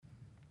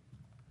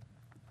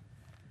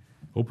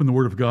Open the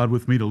Word of God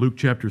with me to Luke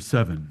chapter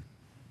 7.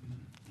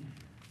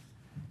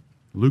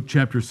 Luke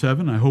chapter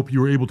 7, I hope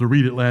you were able to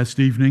read it last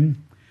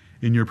evening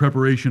in your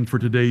preparation for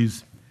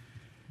today's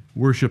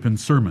worship and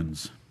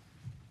sermons.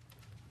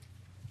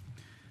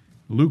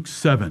 Luke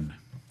 7.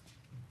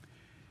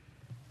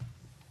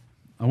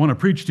 I want to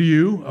preach to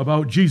you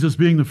about Jesus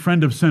being the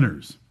friend of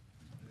sinners,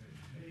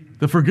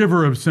 the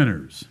forgiver of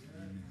sinners.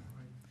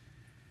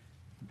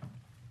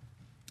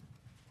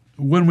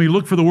 When we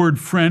look for the word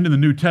friend in the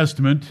New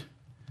Testament,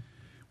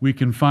 we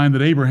can find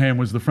that Abraham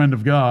was the friend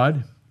of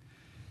God.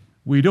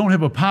 We don't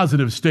have a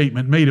positive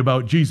statement made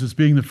about Jesus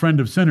being the friend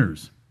of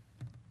sinners.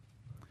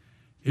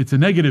 It's a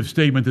negative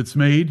statement that's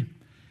made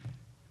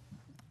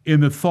in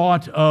the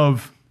thought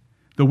of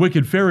the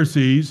wicked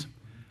Pharisees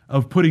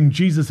of putting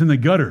Jesus in the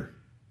gutter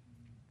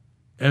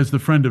as the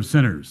friend of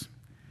sinners.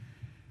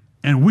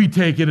 And we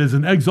take it as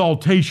an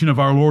exaltation of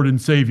our Lord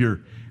and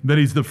Savior that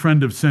He's the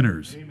friend of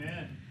sinners.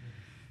 Amen.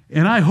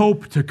 And I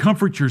hope to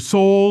comfort your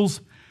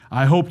souls.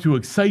 I hope to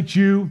excite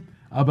you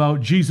about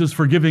Jesus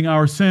forgiving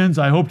our sins.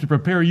 I hope to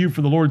prepare you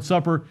for the Lord's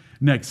Supper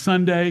next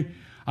Sunday.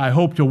 I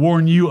hope to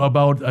warn you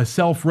about a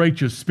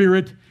self-righteous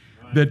spirit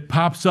that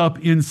pops up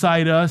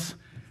inside us.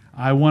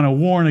 I want to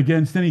warn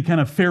against any kind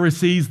of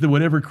Pharisees that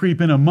would ever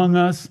creep in among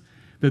us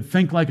that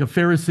think like a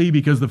Pharisee,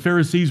 because the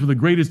Pharisees were the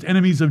greatest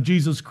enemies of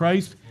Jesus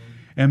Christ,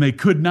 and they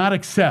could not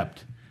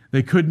accept,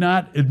 they could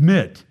not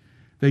admit,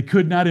 they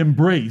could not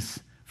embrace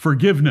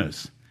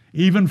forgiveness,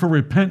 even for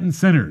repentant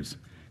sinners.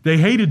 They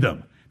hated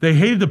them. They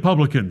hated the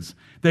publicans.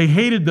 They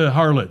hated the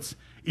harlots.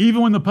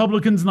 Even when the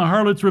publicans and the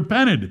harlots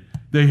repented,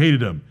 they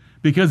hated them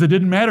because it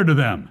didn't matter to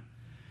them.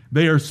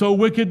 They are so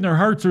wicked and their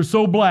hearts are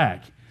so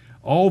black.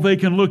 All they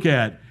can look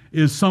at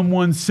is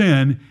someone's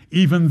sin,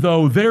 even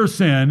though their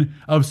sin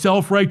of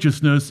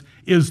self-righteousness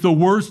is the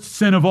worst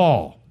sin of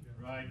all.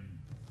 Right.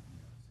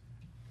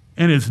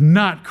 And it's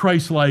not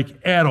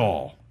Christ-like at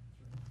all,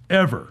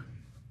 ever.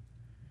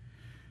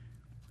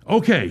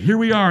 Okay, here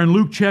we are in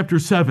Luke chapter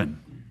 7.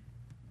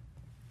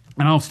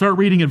 And I'll start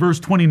reading at verse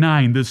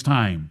 29 this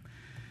time.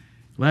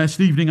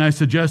 Last evening I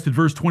suggested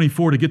verse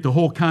 24 to get the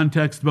whole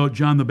context about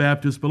John the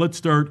Baptist, but let's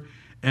start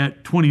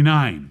at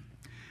 29.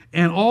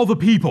 And all the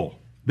people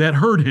that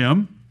heard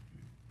him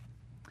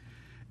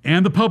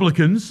and the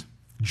publicans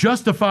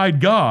justified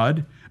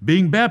God,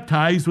 being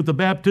baptized with the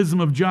baptism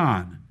of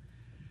John.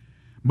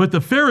 But the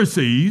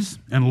Pharisees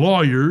and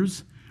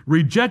lawyers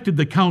rejected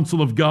the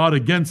counsel of God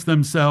against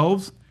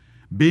themselves,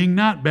 being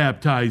not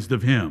baptized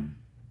of him.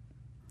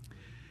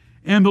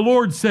 And the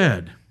Lord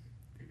said,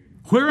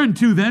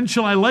 Whereunto then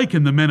shall I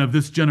liken the men of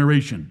this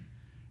generation?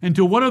 And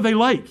to what are they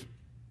like?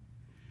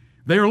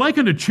 They are like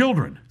unto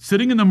children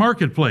sitting in the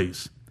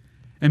marketplace,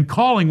 and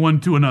calling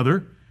one to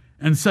another,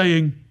 and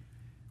saying,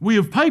 We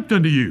have piped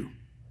unto you,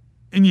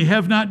 and ye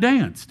have not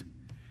danced.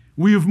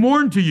 We have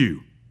mourned to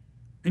you,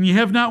 and ye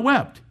have not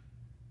wept.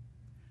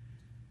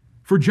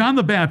 For John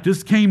the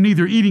Baptist came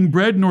neither eating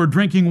bread nor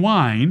drinking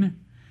wine,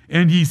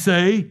 and ye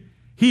say,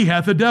 He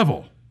hath a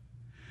devil.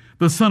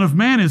 The Son of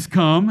Man is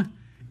come,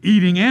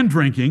 eating and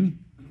drinking,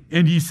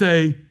 and ye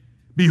say,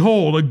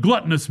 Behold, a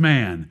gluttonous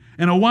man,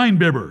 and a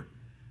winebibber,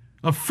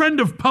 a friend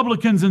of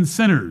publicans and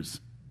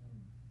sinners.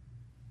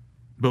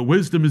 But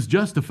wisdom is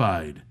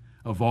justified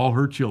of all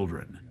her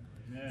children.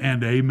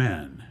 And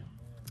amen.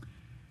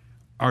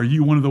 Are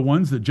you one of the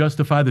ones that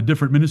justify the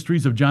different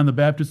ministries of John the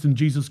Baptist and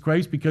Jesus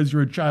Christ because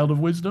you're a child of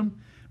wisdom?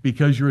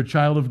 Because you're a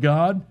child of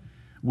God?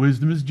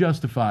 Wisdom is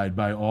justified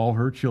by all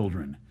her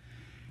children.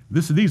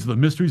 These are the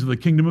mysteries of the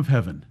kingdom of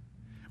heaven.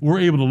 We're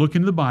able to look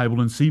into the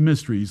Bible and see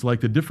mysteries like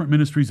the different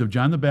ministries of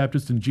John the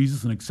Baptist and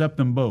Jesus and accept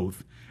them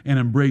both and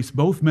embrace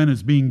both men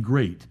as being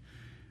great.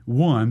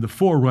 One, the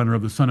forerunner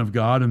of the Son of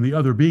God, and the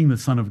other being the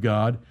Son of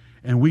God,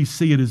 and we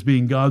see it as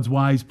being God's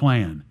wise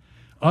plan.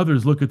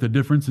 Others look at the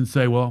difference and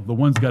say, well, the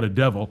one's got a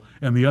devil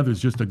and the other's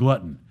just a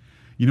glutton.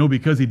 You know,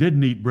 because he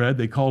didn't eat bread,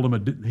 they called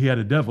him he had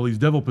a devil. He's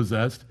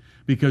devil-possessed.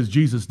 Because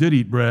Jesus did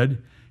eat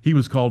bread, he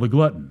was called a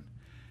glutton.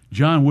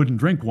 John wouldn't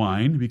drink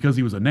wine because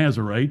he was a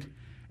Nazarite,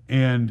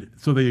 and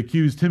so they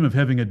accused him of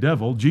having a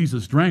devil.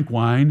 Jesus drank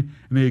wine,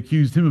 and they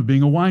accused him of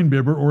being a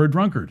winebibber or a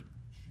drunkard.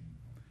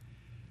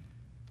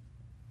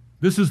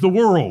 This is the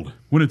world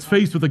when it's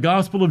faced with the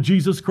gospel of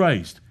Jesus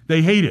Christ.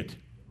 They hate it.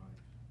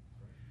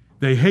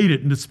 They hate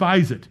it and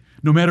despise it,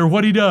 no matter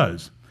what he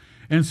does.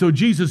 And so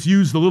Jesus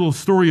used the little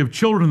story of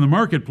children in the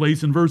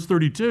marketplace in verse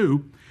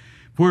 32,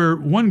 where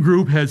one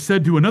group has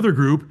said to another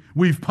group,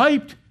 We've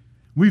piped,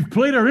 we've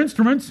played our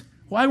instruments,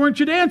 why weren't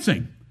you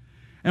dancing?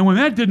 And when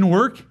that didn't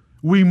work,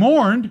 we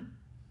mourned,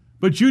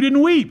 but you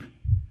didn't weep.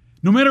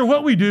 No matter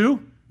what we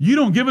do, you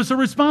don't give us a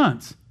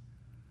response.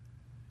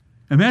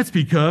 And that's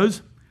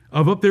because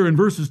of up there in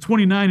verses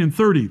 29 and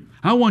 30.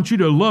 I want you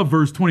to love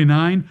verse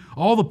 29.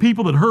 All the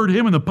people that heard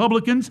him and the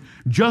publicans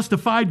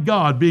justified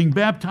God, being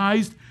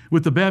baptized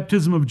with the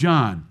baptism of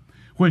John.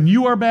 When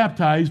you are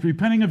baptized,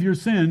 repenting of your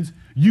sins,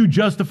 you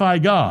justify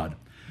God.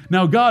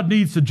 Now, God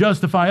needs to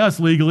justify us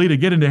legally to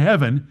get into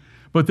heaven,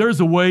 but there's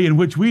a way in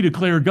which we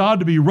declare God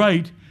to be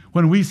right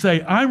when we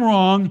say, I'm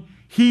wrong,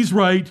 He's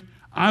right,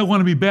 I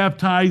want to be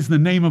baptized in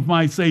the name of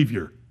my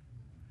Savior.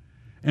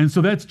 And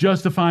so that's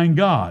justifying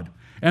God.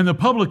 And the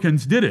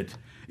publicans did it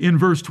in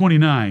verse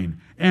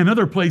 29. And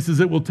other places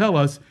it will tell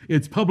us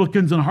it's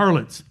publicans and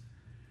harlots.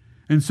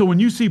 And so when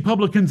you see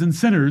publicans and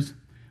sinners,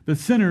 the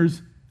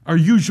sinners are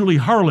usually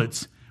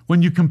harlots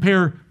when you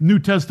compare New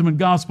Testament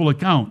gospel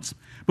accounts.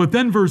 But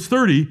then verse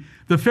 30,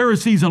 the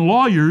Pharisees and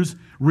lawyers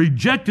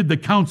rejected the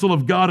counsel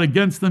of God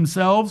against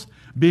themselves,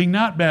 being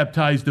not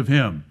baptized of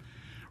him.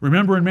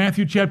 Remember in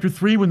Matthew chapter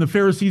 3 when the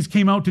Pharisees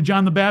came out to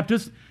John the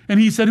Baptist and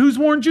he said, who's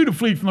warned you to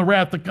flee from the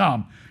wrath to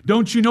come?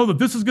 Don't you know that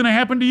this is going to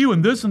happen to you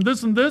and this and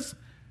this and this?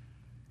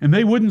 And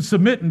they wouldn't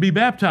submit and be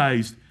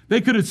baptized. They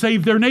could have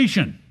saved their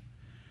nation.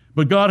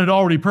 But God had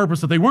already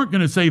purposed that they weren't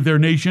going to save their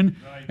nation.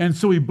 Right. And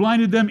so he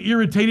blinded them,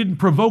 irritated and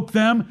provoked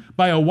them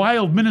by a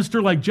wild minister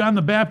like John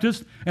the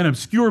Baptist, an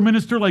obscure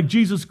minister like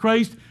Jesus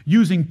Christ,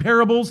 using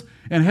parables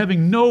and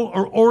having no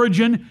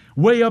origin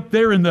way up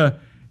there in the,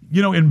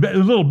 in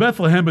little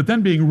Bethlehem, but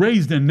then being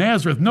raised in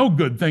Nazareth. No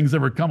good things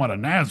ever come out of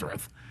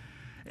Nazareth.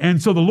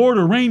 And so the Lord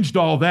arranged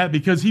all that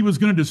because he was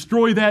going to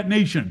destroy that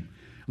nation.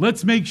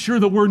 Let's make sure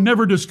that we're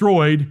never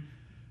destroyed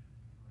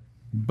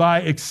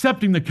by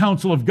accepting the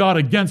counsel of God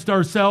against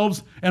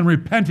ourselves and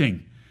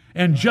repenting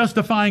and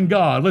justifying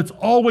God. Let's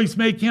always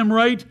make him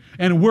right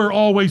and we're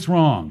always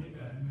wrong.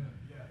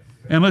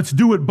 And let's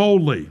do it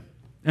boldly.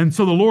 And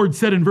so the Lord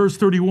said in verse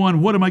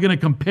 31, what am I going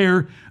to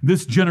compare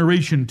this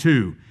generation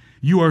to?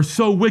 You are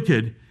so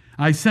wicked.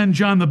 I send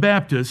John the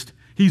Baptist.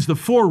 He's the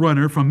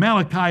forerunner from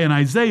Malachi and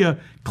Isaiah,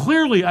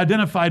 clearly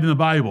identified in the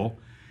Bible.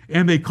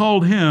 And they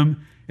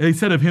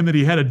said of him that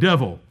he had a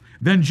devil.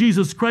 Then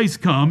Jesus Christ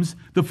comes,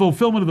 the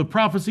fulfillment of the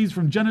prophecies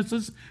from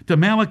Genesis to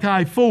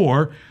Malachi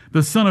 4,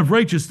 the Son of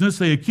Righteousness.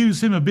 They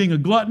accuse him of being a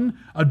glutton,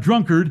 a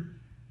drunkard,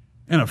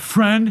 and a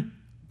friend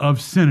of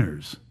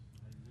sinners.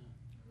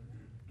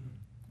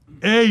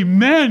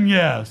 Amen,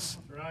 yes.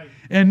 Right.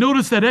 And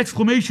notice that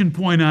exclamation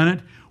point on it.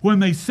 When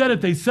they said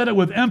it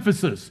with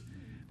emphasis.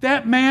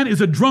 That man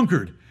is a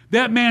drunkard.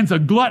 That man's a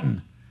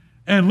glutton.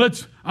 And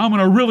I'm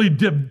going to really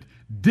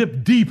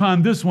dip deep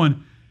on this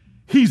one.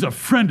 He's a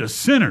friend of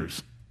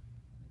sinners.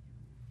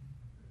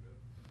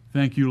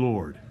 Thank you,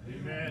 Lord.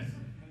 Amen.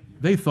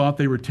 They thought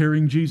they were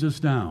tearing Jesus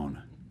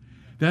down.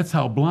 That's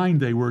how blind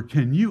they were.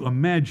 Can you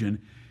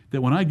imagine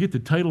that when I get the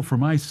title for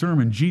my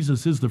sermon,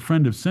 Jesus is the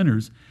friend of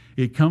sinners,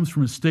 it comes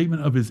from a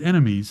statement of his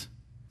enemies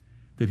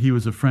that he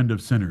was a friend of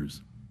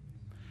sinners.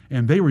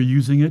 And they were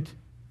using it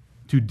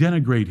to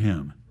denigrate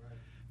him.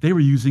 They were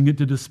using it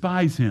to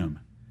despise him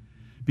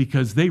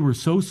because they were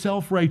so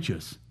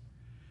self-righteous.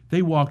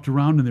 They walked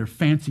around in their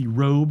fancy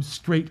robes,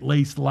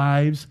 straight-laced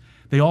lives.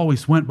 They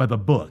always went by the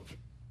book.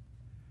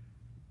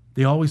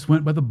 They always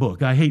went by the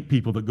book. I hate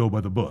people that go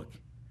by the book.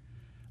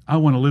 I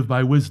want to live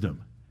by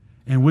wisdom.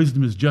 And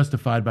wisdom is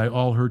justified by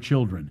all her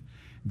children.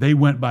 They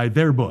went by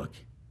their book,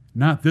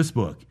 not this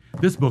book.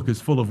 This book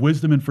is full of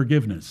wisdom and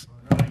forgiveness.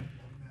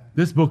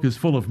 This book is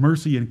full of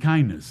mercy and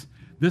kindness.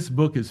 This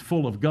book is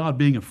full of God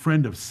being a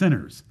friend of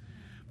sinners.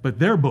 But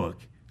their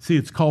book, see,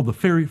 it's called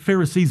the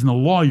Pharisees and the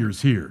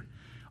lawyers here.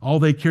 All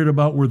they cared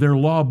about were their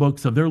law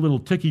books of their little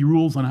ticky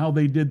rules on how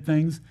they did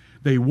things.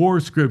 They wore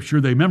Scripture,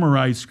 they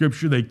memorized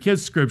Scripture, they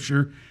kissed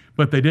Scripture,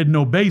 but they didn't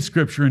obey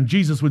Scripture. And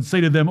Jesus would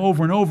say to them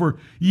over and over,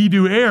 ye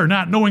do err,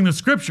 not knowing the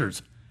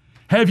Scriptures.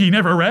 Have ye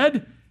never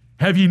read?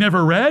 Have ye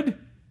never read?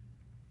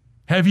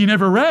 Have ye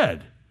never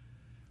read?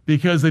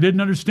 Because they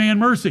didn't understand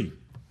mercy.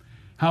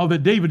 How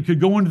that David could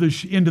go into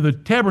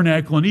the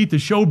tabernacle and eat the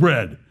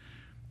showbread.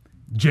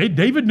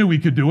 David knew he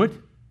could do it.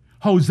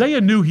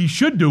 Hosea knew he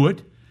should do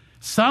it.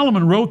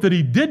 Solomon wrote that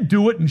he did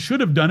do it and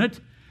should have done it.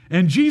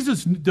 And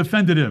Jesus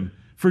defended him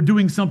for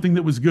doing something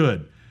that was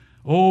good.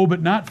 Oh,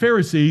 but not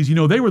Pharisees.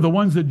 They were the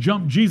ones that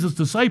jumped Jesus'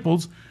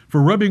 disciples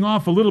for rubbing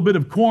off a little bit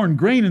of corn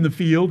grain in the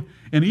field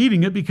and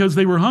eating it because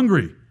they were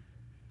hungry.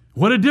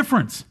 What a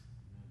difference.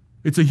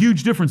 It's a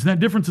huge difference. And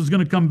that difference is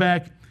going to come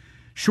back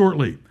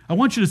shortly. I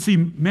want you to see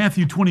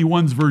Matthew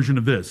 21's version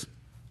of this.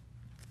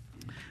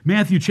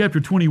 Matthew chapter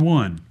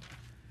 21.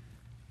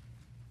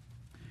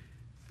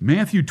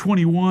 Matthew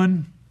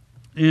 21,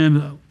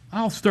 and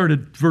I'll start at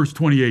verse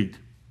 28.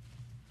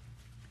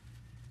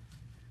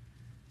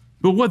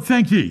 But what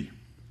think ye?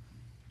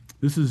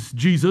 This is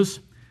Jesus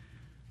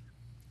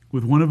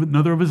with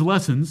another of his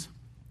lessons.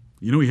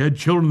 He had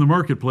children in the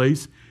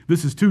marketplace.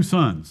 This is 2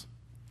 sons.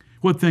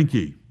 What think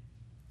ye?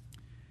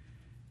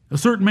 A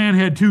certain man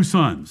had 2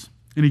 sons,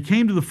 and he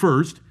came to the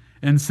first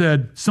and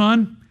said,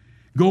 Son,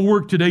 go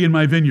work today in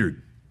my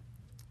vineyard.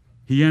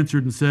 He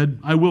answered and said,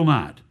 I will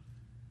not.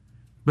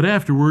 But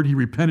afterward he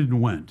repented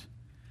and went.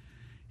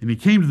 And he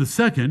came to the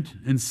second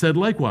and said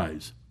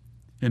likewise.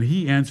 And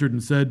he answered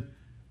and said,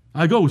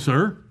 I go,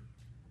 sir,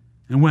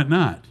 and went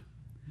not.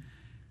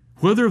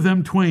 Whether of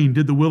them twain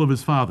did the will of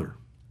his father?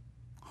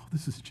 Oh,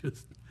 this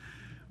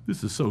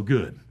is so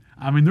good.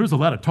 There's a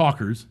lot of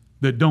talkers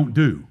that don't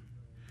do.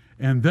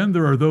 And then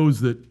there are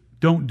those that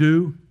don't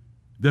do,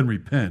 then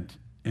repent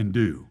and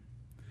do.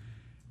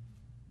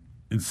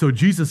 And so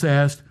Jesus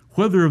asked,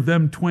 whether of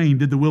them twain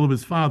did the will of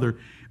his father?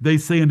 They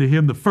say unto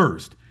him, the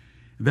first.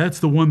 That's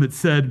the one that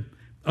said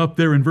up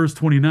there in verse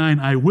 29,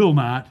 I will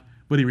not,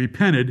 but he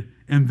repented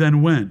and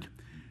then went.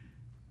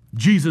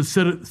 Jesus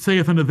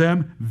saith unto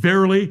them,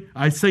 Verily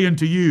I say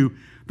unto you,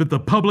 that the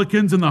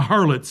publicans and the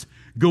harlots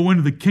go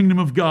into the kingdom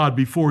of God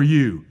before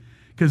you.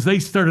 Because they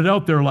started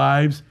out their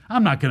lives,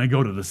 I'm not going to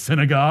go to the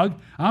synagogue.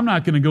 I'm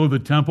not going to go to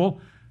the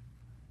temple.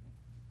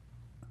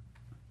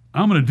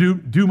 I'm going to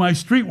do my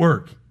street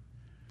work.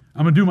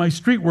 I'm going to do my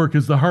street work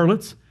as the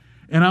harlots,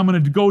 and I'm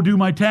going to go do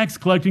my tax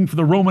collecting for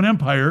the Roman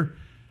Empire,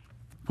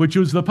 which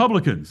was the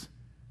publicans.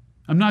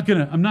 I'm not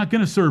going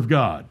to serve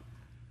God.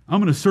 I'm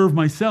going to serve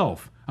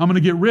myself. I'm going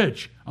to get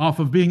rich off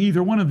of being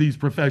either one of these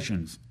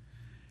professions.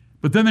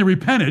 But then they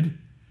repented,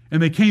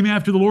 and they came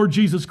after the Lord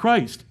Jesus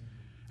Christ.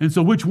 And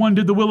so which one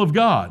did the will of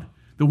God?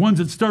 The ones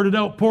that started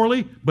out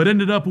poorly, but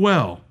ended up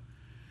well.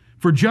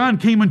 For John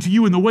came unto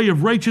you in the way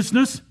of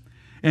righteousness,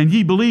 and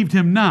ye believed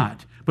him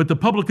not. But the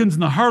publicans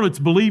and the harlots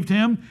believed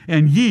him,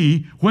 and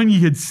ye, when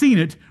ye had seen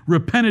it,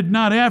 repented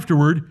not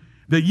afterward,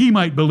 that ye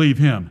might believe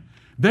him.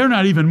 They're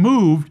not even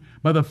moved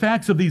by the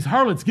facts of these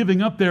harlots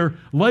giving up their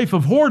life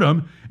of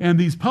whoredom and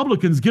these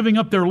publicans giving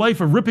up their life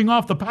of ripping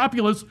off the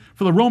populace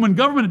for the Roman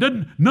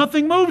government.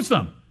 Nothing moves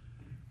them.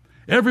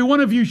 Every one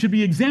of you should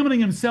be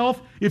examining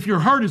himself if your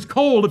heart is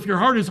cold, if your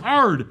heart is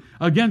hard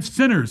against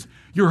sinners.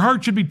 Your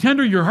heart should be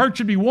tender, your heart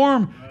should be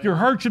warm, your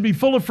heart should be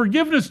full of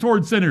forgiveness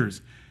toward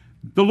sinners.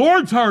 The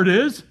Lord's heart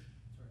is.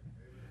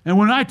 And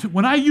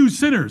when I use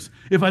sinners,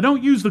 if I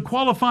don't use the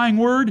qualifying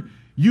word,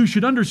 you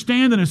should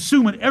understand and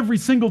assume it every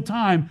single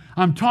time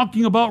I'm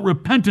talking about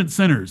repentant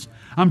sinners.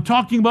 I'm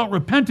talking about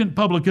repentant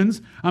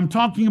publicans. I'm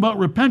talking about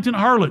repentant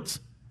harlots.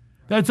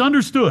 That's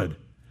understood.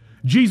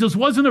 Jesus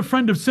wasn't a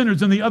friend of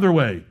sinners in the other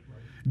way.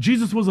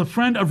 Jesus was a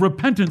friend of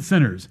repentant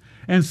sinners.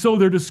 And so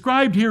they're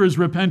described here as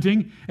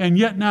repenting and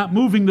yet not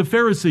moving the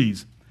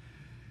Pharisees.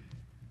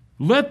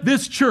 Let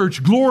this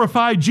church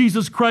glorify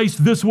Jesus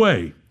Christ this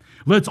way.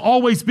 Let's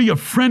always be a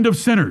friend of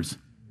sinners.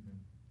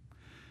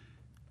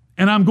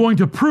 And I'm going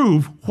to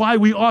prove why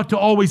we ought to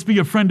always be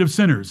a friend of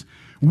sinners.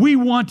 We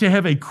want to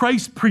have a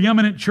Christ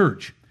preeminent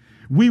church.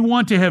 We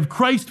want to have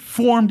Christ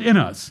formed in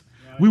us.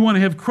 We want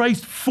to have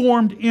Christ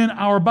formed in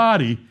our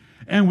body.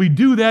 And we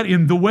do that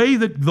in the way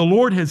that the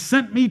Lord has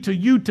sent me to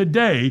you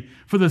today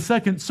for the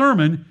second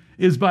sermon,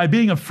 is by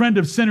being a friend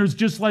of sinners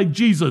just like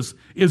Jesus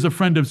is a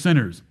friend of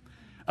sinners.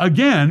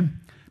 Again,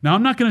 now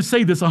I'm not going to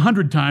say this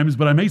 100 times,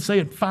 but I may say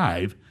it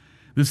 5.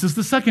 This is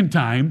the second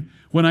time.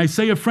 When I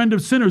say a friend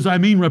of sinners, I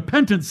mean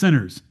repentant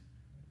sinners.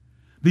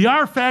 The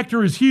R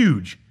factor is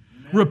huge.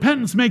 Amen.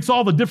 Repentance makes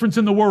all the difference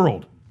in the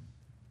world.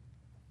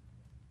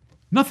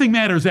 Nothing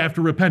matters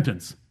after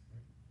repentance.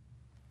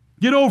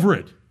 Get over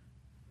it.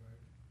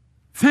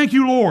 Thank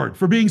you, Lord,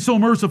 for being so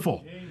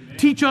merciful. Amen.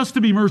 Teach us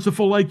to be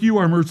merciful like you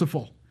are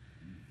merciful.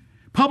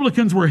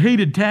 Publicans were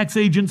hated tax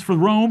agents for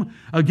Rome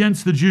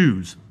against the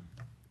Jews.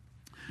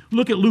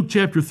 Look at Luke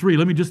chapter 3.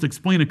 Let me just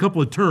explain a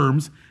couple of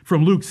terms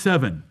from Luke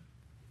 7.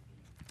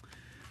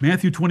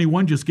 Matthew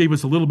 21 just gave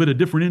us a little bit of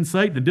different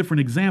insight and a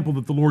different example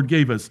that the Lord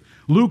gave us.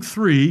 Luke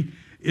 3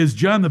 is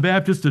John the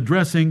Baptist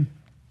addressing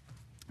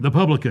the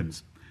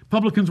publicans.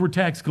 Publicans were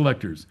tax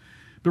collectors.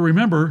 But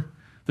remember,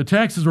 the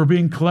taxes were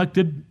being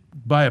collected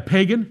by a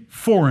pagan,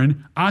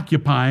 foreign,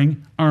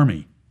 occupying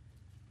army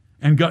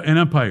and an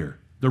empire,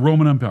 the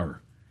Roman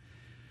Empire.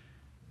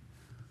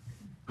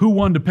 Who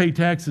wanted to pay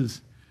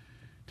taxes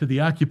to the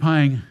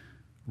occupying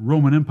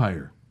Roman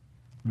Empire?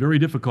 Very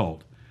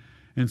difficult.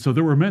 And so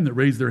there were men that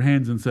raised their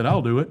hands and said,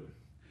 I'll do it.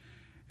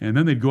 And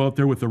then they'd go out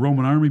there with the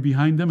Roman army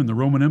behind them and the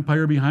Roman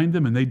Empire behind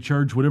them, and they'd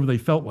charge whatever they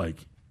felt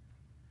like.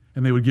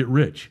 And they would get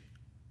rich.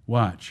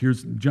 Watch.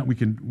 Here's John,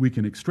 we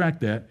can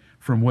extract that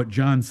from what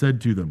John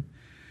said to them.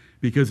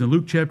 Because in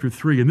Luke chapter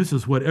 3, and this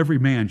is what every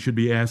man should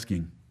be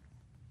asking,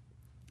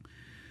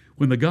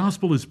 when the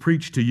gospel is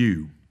preached to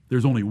you,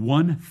 there's only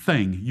one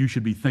thing you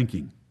should be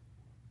thinking.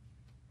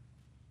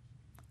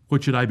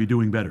 What should I be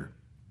doing better?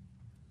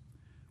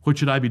 What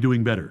should I be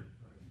doing better?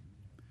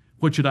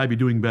 What should I be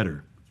doing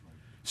better?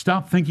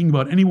 Stop thinking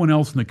about anyone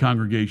else in the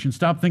congregation.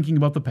 Stop thinking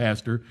about the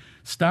pastor.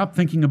 Stop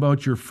thinking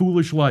about your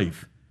foolish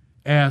life.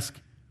 Ask,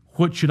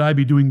 what should I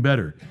be doing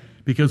better?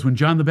 Because when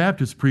John the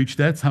Baptist preached,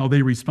 that's how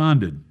they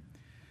responded.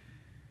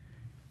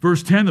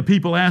 Verse 10, the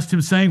people asked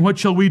him, saying, what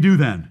shall we do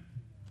then?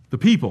 The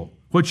people,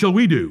 what shall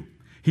we do?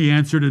 He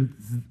answereth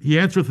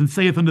and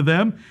saith unto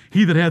them,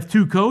 he that hath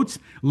 2 coats,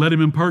 let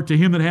him impart to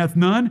him that hath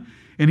none,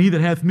 and he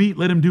that hath meat,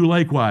 let him do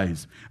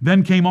likewise.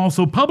 Then came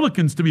also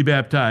publicans to be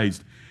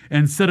baptized,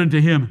 and said unto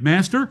him,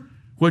 Master,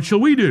 what shall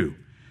we do?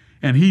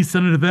 And he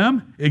said unto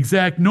them,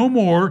 exact no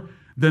more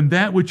than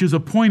that which is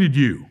appointed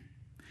you.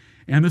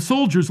 And the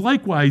soldiers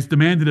likewise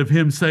demanded of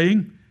him,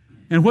 saying,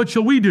 and what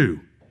shall we do?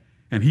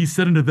 And he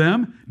said unto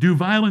them, do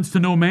violence to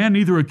no man,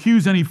 neither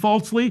accuse any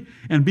falsely,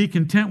 and be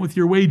content with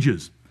your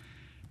wages.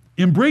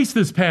 Embrace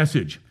this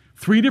passage.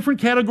 3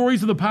 different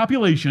categories of the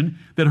population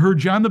that heard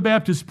John the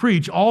Baptist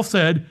preach all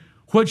said,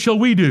 what shall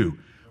we do?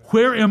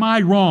 Where am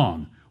I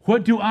wrong?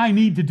 What do I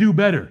need to do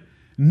better?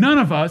 None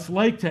of us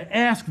like to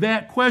ask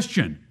that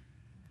question.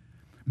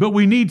 But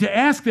we need to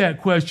ask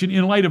that question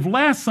in light of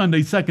last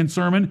Sunday's second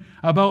sermon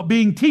about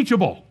being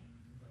teachable.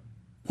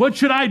 What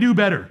should I do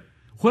better?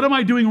 What am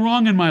I doing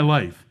wrong in my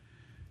life?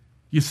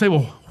 You say,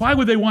 well, why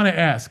would they want to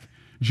ask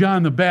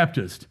John the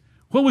Baptist?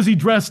 What was he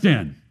dressed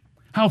in?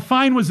 How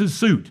fine was his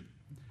suit?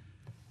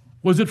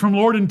 Was it from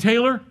Lord &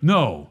 Taylor?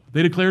 No,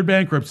 they declared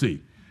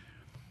bankruptcy.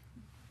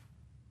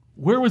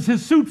 Where was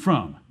his suit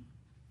from?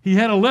 He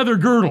had a leather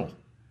girdle.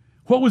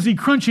 What was he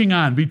crunching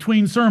on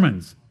between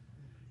sermons?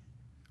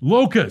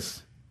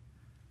 Locusts.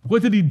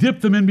 What did he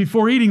dip them in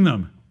before eating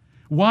them?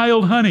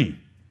 Wild honey.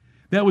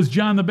 That was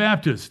John the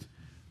Baptist.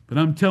 But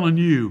I'm telling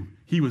you,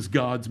 he was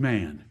God's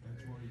man.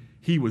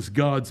 He was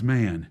God's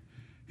man.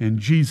 And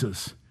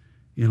Jesus,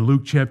 in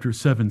Luke chapter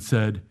 7,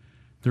 said,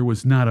 there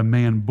was not a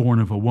man born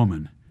of a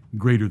woman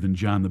greater than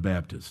John the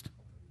Baptist.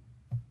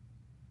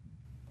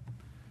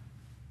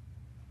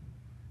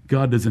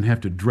 God doesn't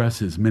have to dress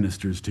his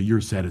ministers to your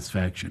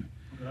satisfaction,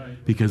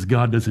 because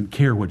God doesn't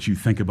care what you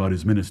think about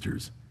his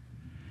ministers.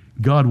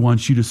 God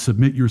wants you to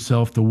submit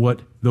yourself to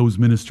what those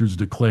ministers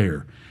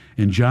declare.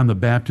 And John the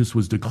Baptist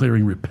was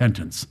declaring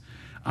repentance.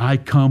 I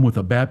come with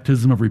a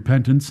baptism of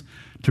repentance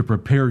to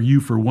prepare you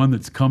for one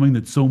that's coming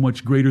that's so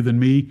much greater than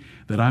me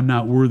that I'm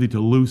not worthy to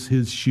loose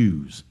his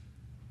shoes.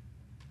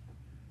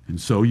 And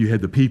so you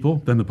had the people,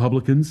 then the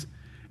publicans,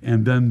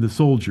 and then the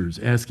soldiers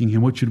asking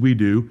him, what should we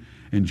do?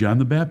 And John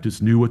the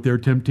Baptist knew what their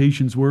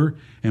temptations were.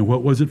 And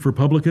what was it for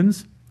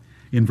publicans?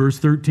 In verse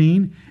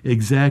 13,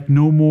 exact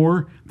no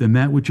more than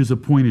that which is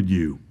appointed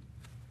you.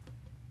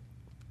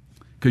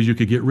 Because you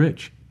could get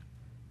rich.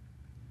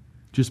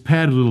 Just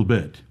pad a little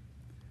bit.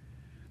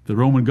 The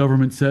Roman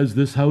government says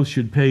this house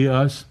should pay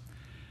us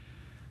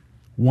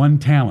 1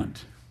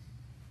 talent.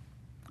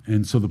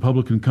 And so the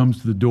publican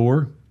comes to the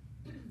door,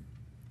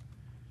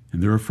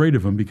 and they're afraid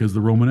of him because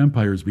the Roman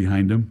Empire is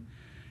behind him.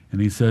 And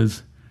he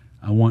says,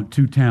 I want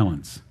 2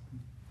 talents.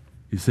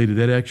 You say, did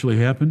that actually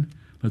happen?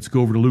 Let's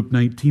go over to Luke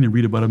 19 and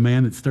read about a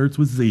man that starts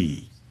with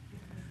Z.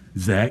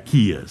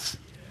 Zacchaeus.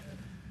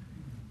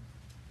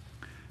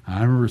 I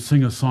remember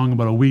singing a song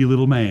about a wee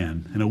little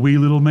man, and a wee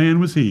little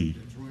man was he,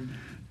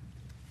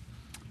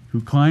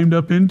 who climbed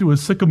up into a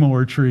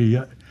sycamore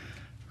tree.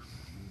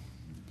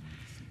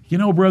 You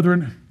know,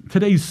 brethren,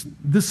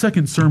 this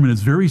second sermon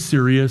is very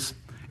serious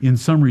in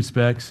some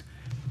respects,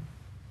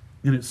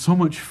 and it's so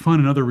much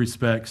fun in other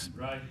respects,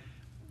 Right.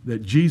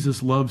 that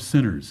Jesus loves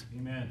sinners.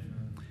 Amen.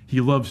 He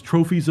loves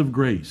trophies of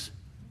grace.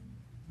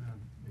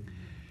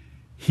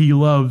 He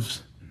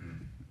loves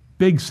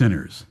big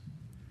sinners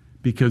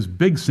because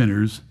big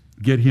sinners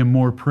get him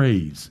more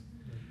praise.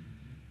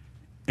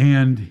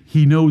 And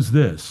he knows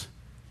this,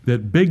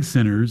 that big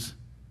sinners,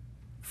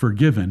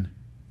 forgiven,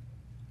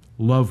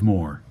 love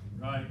more.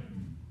 Right.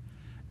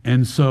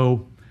 And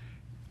so,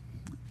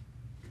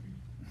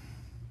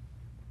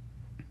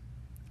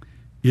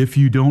 if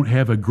you don't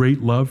have a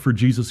great love for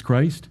Jesus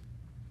Christ,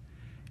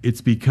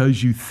 it's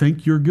because you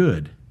think you're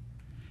good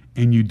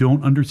and you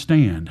don't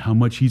understand how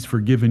much he's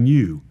forgiven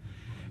you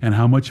and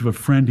how much of a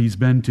friend he's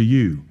been to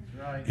you.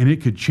 Right. And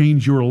it could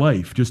change your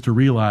life just to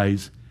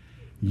realize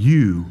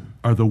you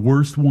are the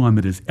worst one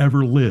that has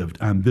ever lived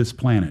on this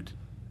planet.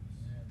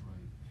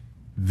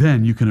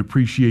 Then you can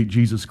appreciate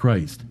Jesus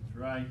Christ.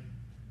 Right.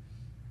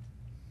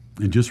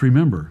 And just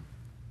remember,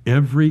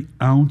 every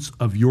ounce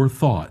of your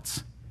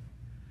thoughts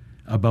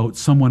about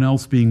someone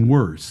else being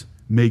worse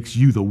makes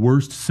you the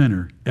worst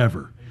sinner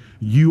ever.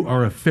 You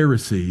are a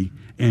Pharisee,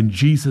 and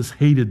Jesus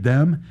hated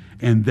them,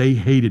 and they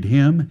hated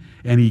him,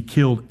 and he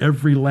killed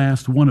every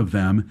last one of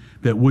them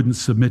that wouldn't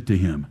submit to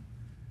him.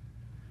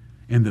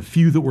 And the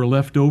few that were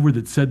left over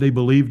that said they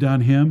believed on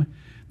him,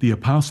 the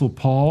Apostle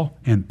Paul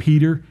and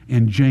Peter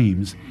and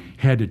James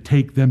had to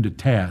take them to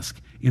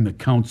task in the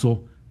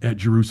council at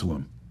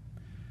Jerusalem.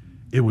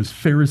 It was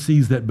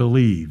Pharisees that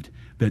believed,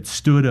 that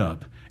stood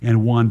up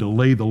and wanted to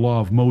lay the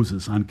law of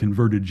Moses on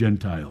converted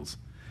Gentiles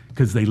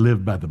because they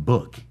lived by the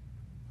book.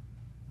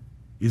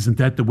 Isn't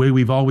that the way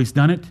we've always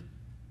done it?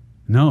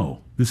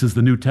 No, this is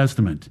the New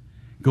Testament.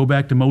 Go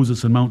back to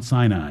Moses and Mount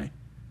Sinai.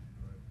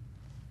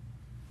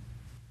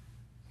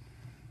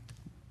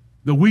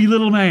 The wee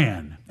little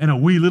man, and a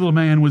wee little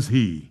man was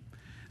he,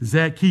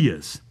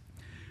 Zacchaeus.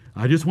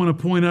 I just want to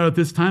point out at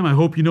this time, I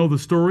hope you know the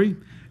story.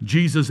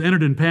 Jesus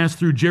entered and passed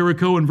through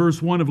Jericho in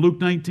verse 1 of Luke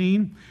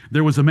 19.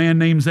 There was a man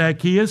named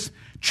Zacchaeus,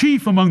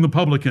 chief among the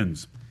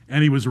publicans,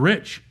 and he was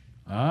rich.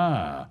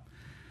 Well,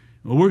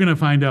 we're going to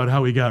find out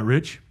how he got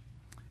rich.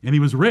 And he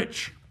was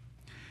rich.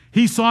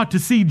 He sought to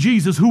see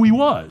Jesus, who he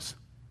was,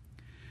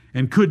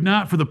 and could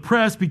not for the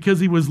press because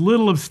he was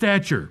little of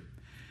stature.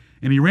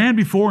 And he ran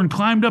before and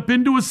climbed up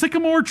into a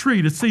sycamore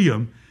tree to see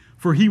him,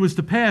 for he was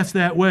to pass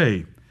that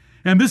way.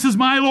 And this is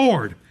my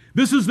Lord.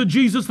 This is the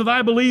Jesus that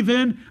I believe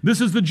in. This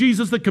is the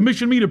Jesus that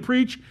commissioned me to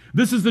preach.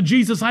 This is the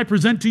Jesus I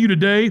present to you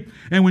today.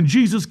 And when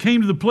Jesus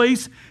came to the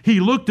place, he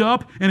looked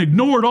up and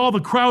ignored all the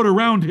crowd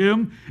around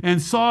him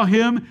and saw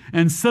him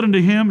and said unto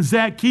him,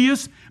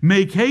 Zacchaeus,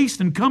 make haste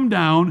and come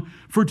down,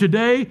 for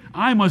today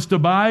I must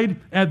abide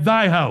at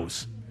thy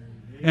house.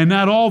 And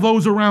not all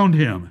those around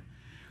him.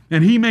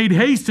 And he made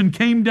haste and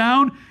came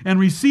down and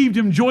received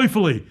him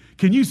joyfully.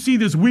 Can you see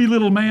this wee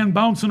little man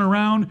bouncing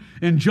around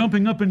and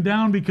jumping up and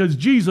down because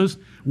Jesus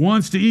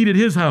wants to eat at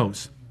his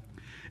house?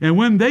 And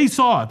when they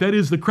saw it, that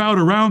is the crowd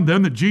around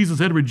them that Jesus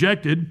had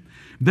rejected,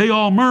 they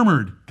all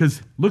murmured,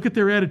 because look at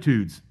their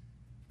attitudes.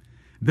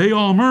 They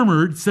all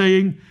murmured,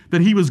 saying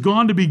that he was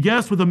gone to be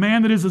guest with a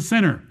man that is a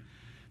sinner.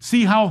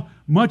 See how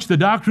much the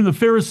doctrine of the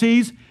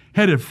Pharisees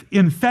had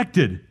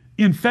infected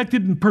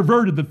and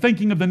perverted the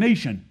thinking of the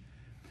nation.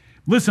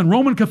 Listen,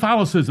 Roman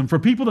Catholicism, for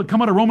people that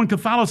come out of Roman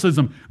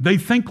Catholicism, they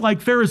think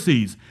like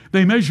Pharisees.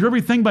 They measure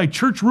everything by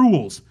church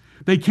rules.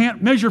 They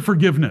can't measure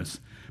forgiveness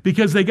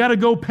because they got to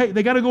go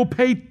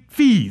pay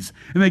fees,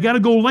 and they got to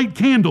go light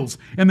candles,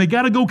 and they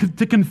got to go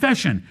to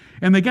confession,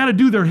 and they got to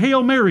do their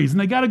Hail Marys, and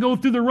they got to go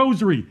through the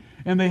rosary,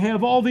 and they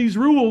have all these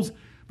rules.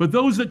 But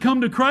those that come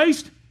to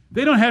Christ,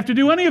 they don't have to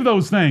do any of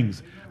those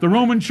things. The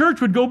Roman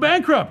church would go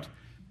bankrupt.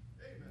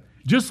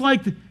 Just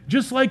like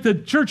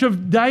the church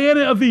of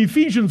Diana of the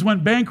Ephesians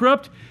went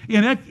bankrupt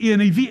in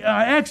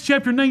Acts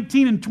chapter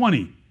 19 and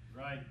 20.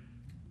 Right.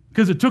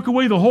 Because it took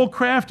away the whole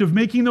craft of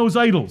making those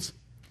idols.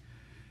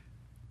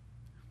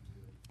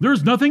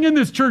 There's nothing in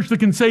this church that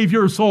can save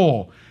your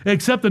soul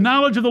except the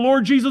knowledge of the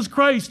Lord Jesus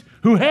Christ,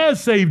 who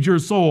has saved your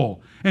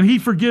soul, and he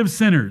forgives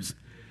sinners.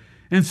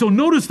 And so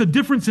notice the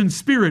difference in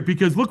spirit,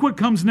 because look what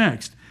comes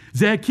next.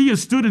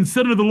 Zacchaeus stood and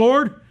said unto the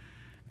Lord,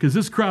 because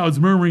this crowd's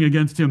murmuring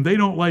against him. They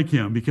don't like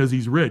him because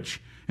he's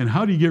rich. And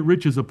how do you get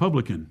rich as a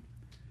publican?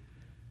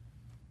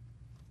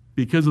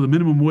 Because of the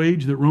minimum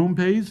wage that Rome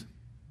pays?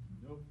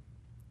 Nope.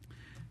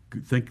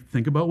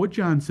 Think about what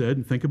John said,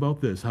 and think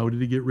about this. How did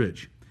he get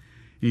rich?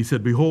 And he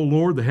said, Behold,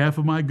 Lord, the half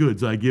of my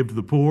goods I give to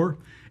the poor,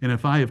 and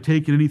if I have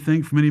taken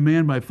anything from any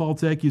man by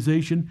false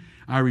accusation,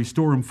 I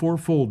restore him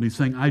fourfold. And he's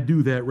saying, I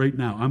do that right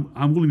now.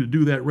 I'm willing to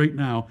do that right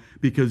now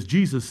because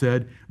Jesus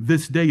said,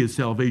 this day is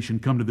salvation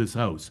come to this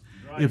house.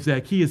 Right. If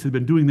Zacchaeus had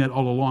been doing that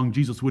all along,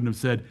 Jesus wouldn't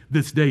have said,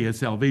 this day has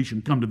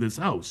salvation come to this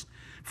house.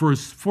 For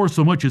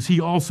so much as he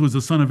also is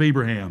the son of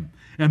Abraham.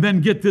 And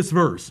then get this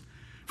verse.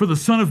 For the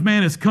Son of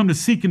Man has come to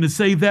seek and to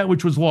save that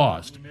which was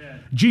lost.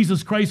 Amen.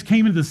 Jesus Christ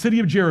came into the city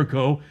of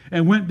Jericho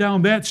and went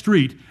down that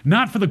street,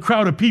 not for the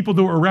crowd of people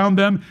that were around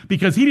them,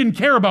 because he didn't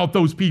care about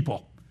those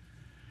people.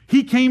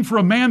 He came for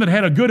a man that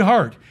had a good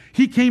heart.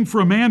 He came for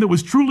a man that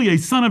was truly a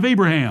son of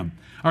Abraham.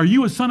 Are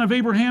you a son of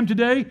Abraham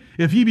today?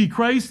 If he be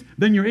Christ,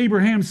 then you're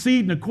Abraham's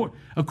seed and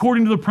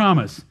according to the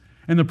promise.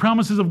 And the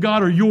promises of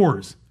God are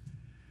yours.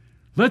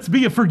 Let's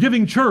be a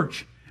forgiving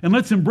church, and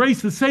let's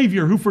embrace the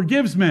Savior who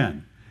forgives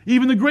men,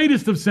 even the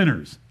greatest of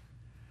sinners,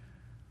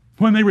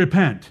 when they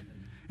repent.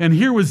 And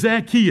here was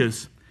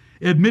Zacchaeus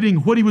admitting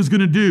what he was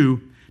going to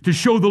do to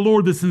show the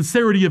Lord the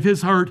sincerity of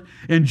his heart,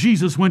 and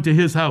Jesus went to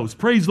his house.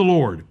 Praise the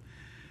Lord.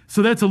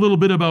 So that's a little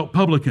bit about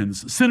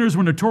publicans. Sinners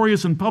were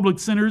notorious and public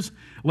sinners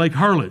like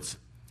harlots,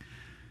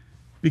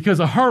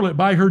 because a harlot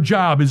by her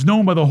job is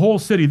known by the whole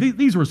city.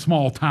 These were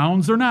small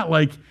towns. They're not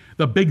like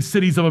the big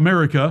cities of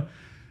America,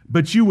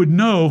 but you would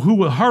know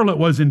who a harlot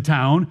was in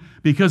town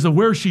because of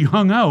where she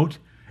hung out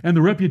and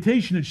the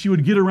reputation that she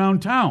would get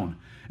around town.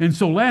 And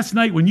so last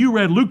night when you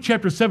read Luke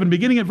chapter 7,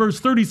 beginning at verse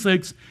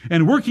 36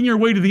 and working your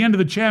way to the end of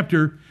the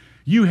chapter,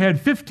 you had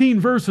 15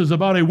 verses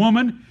about a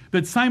woman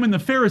that Simon the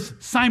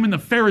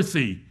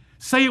Pharisee,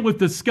 say it with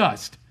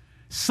disgust.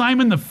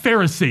 Simon the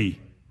Pharisee.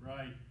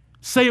 Right.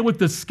 Say it with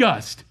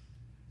disgust.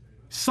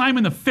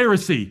 Simon the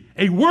Pharisee,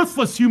 a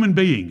worthless human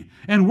being,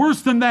 and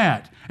worse than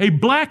that, a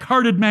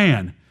black-hearted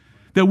man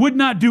that would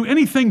not do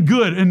anything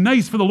good and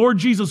nice for the Lord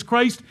Jesus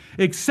Christ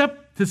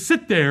except to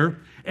sit there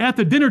at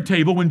the dinner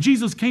table when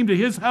Jesus came to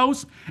his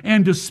house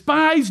and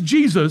despise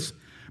Jesus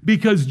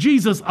because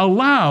Jesus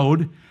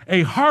allowed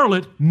a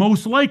harlot,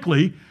 most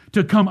likely,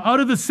 to come out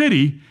of the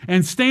city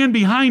and stand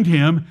behind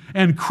him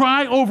and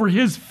cry over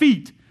his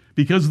feet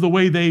because of the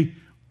way they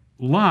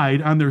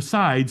lied on their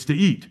sides to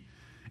eat,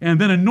 and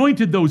then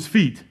anointed those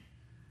feet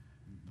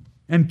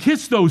and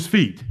kissed those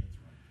feet.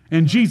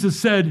 And Jesus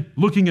said,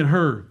 looking at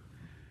her,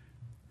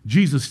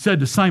 Jesus said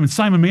to Simon,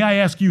 Simon, may I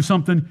ask you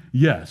something?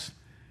 Yes.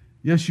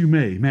 Yes, you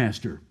may,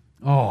 Master.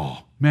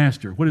 Oh,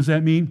 Master. What does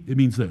that mean? It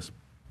means this.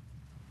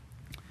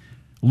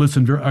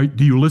 Listen,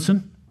 do you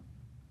listen?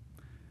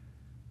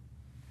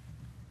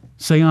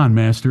 Say on,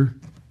 Master.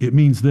 It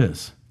means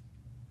this.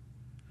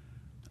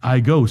 I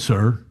go,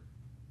 sir.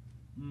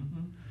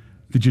 Mm-hmm.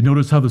 Did you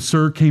notice how the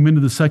sir came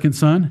into the second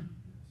son?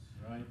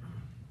 Right.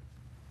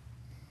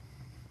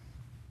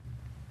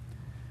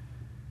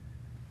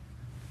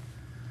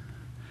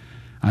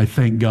 I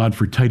thank God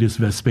for Titus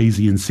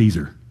Vespasian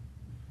Caesar.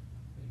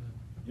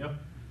 Yep.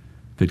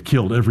 That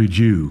killed every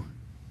Jew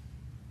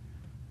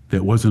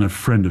that wasn't a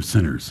friend of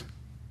sinners.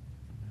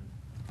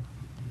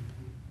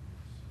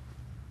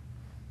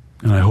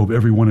 And I hope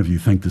every one of you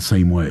think the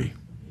same way.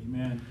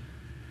 Amen.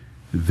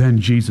 Then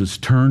Jesus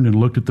turned and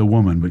looked at the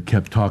woman, but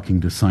kept talking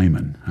to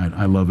Simon.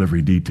 I love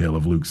every detail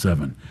of Luke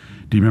 7.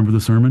 Do you remember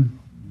the sermon?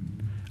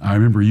 I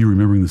remember you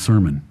remembering the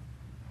sermon.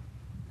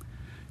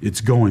 It's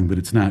going, but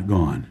it's not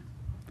gone.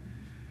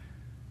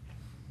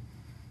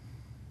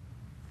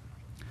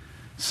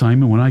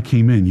 Simon, when I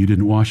came in, you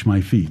didn't wash my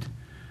feet.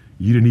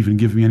 You didn't even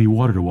give me any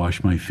water to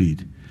wash my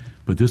feet.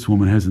 But this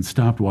woman hasn't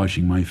stopped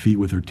washing my feet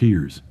with her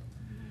tears.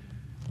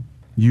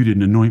 You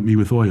didn't anoint me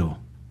with oil.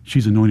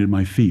 She's anointed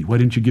my feet. Why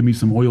didn't you give me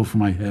some oil for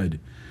my head?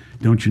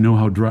 Don't you know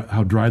how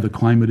dry the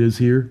climate is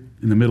here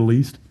in the Middle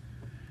East?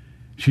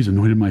 She's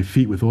anointed my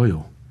feet with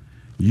oil.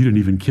 You didn't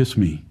even kiss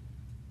me.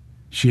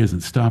 She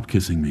hasn't stopped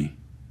kissing me.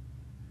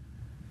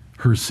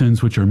 Her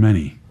sins, which are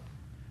many.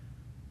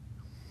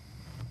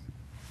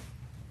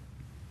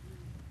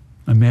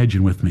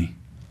 Imagine with me.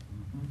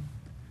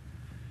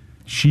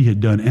 She had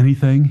done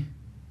anything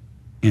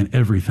and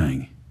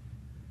everything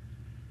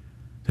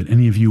that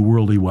any of you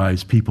worldly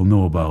wise people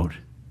know about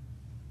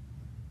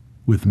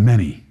with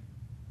many.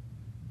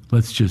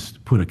 Let's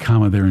just put a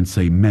comma there and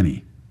say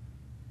many.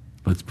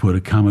 Let's put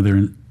a comma there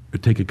and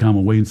take a comma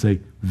away and say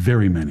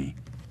very many.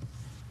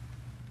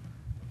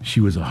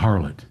 She was a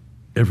harlot.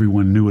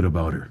 Everyone knew it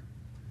about her.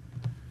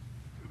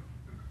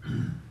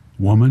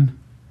 Woman,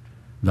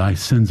 thy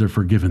sins are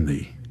forgiven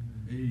thee.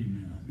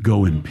 Amen.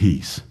 Go in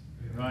peace.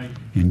 Right.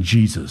 And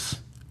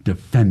Jesus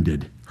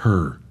defended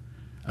her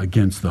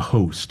against the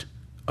host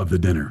of the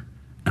dinner,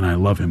 and I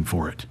love him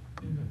for it.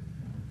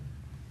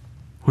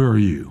 Where are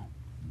you?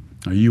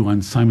 Are you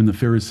on Simon the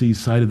Pharisee's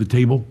side of the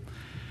table,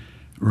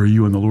 or are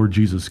you on the Lord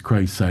Jesus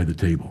Christ's side of the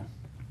table?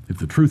 If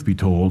the truth be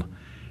told,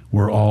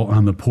 we're all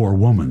on the poor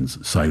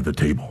woman's side of the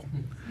table,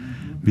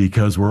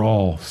 because we're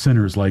all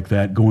sinners like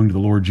that going to the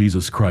Lord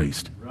Jesus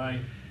Christ. Right.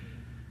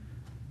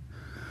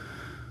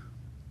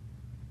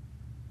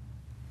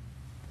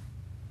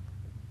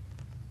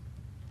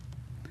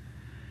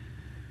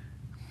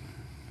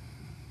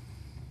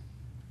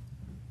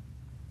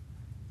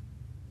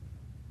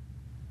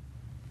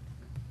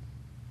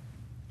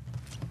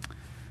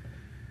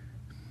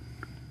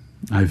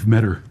 I've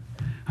met her.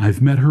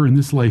 I've met her in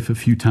this life a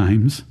few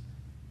times.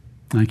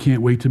 I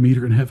can't wait to meet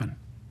her in heaven.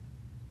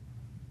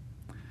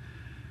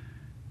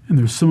 And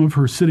there's some of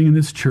her sitting in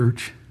this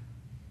church,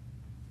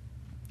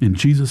 and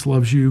Jesus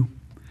loves you.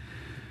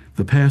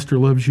 The pastor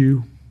loves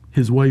you.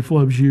 His wife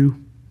loves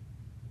you.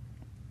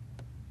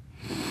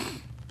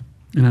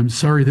 And I'm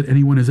sorry that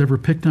anyone has ever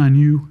picked on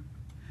you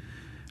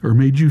or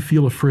made you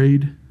feel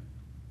afraid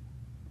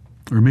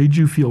or made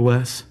you feel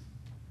less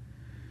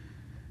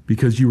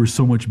because you were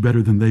so much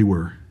better than they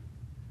were.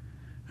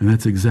 And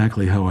that's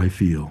exactly how I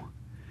feel.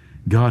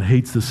 God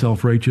hates the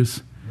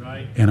self-righteous,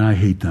 Right. and I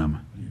hate them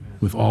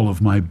with all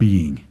of my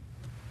being.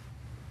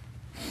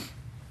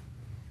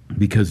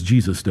 Because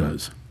Jesus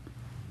does.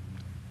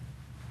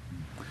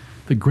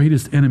 The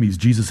greatest enemies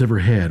Jesus ever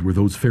had were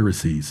those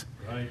Pharisees.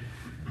 Right.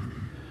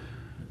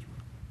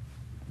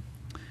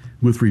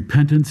 With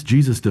repentance,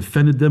 Jesus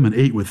defended them and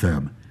ate with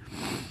them.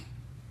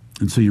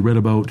 And so you read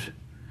about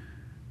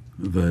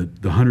the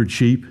 100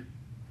 sheep,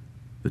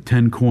 the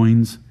 10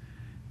 coins,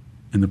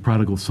 and the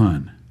prodigal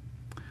son.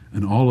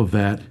 And all of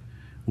that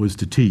was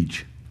to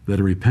teach that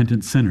a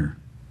repentant sinner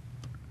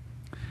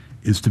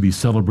is to be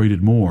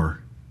celebrated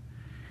more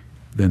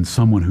than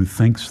someone who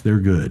thinks they're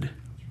good.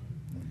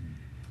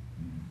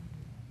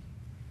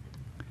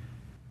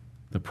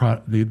 The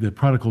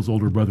prodigal's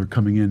older brother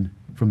coming in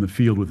from the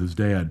field with his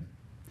dad.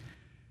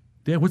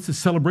 Dad, what's the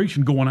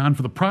celebration going on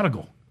for the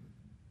prodigal?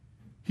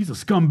 He's a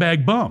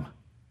scumbag bum.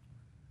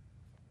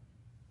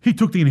 He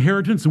took the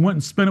inheritance and went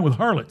and spent it with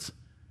harlots.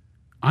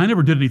 I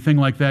never did anything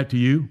like that to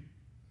you.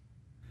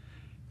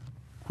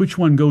 Which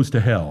one goes to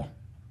hell?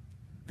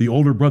 The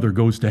older brother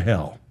goes to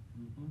hell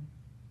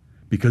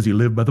because he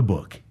lived by the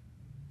book.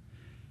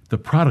 The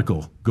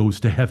prodigal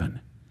goes to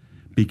heaven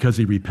because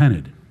he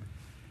repented.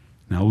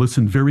 Now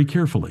listen very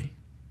carefully.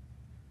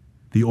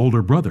 The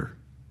older brother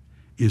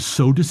is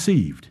so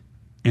deceived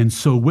and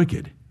so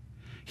wicked,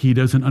 he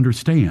doesn't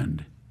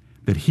understand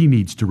that he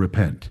needs to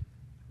repent.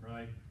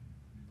 Right.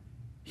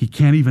 He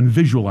can't even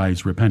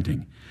visualize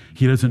repenting.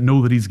 He doesn't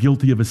know that he's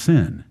guilty of a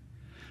sin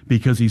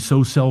because he's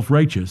so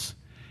self-righteous.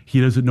 He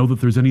doesn't know that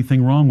there's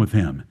anything wrong with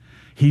him.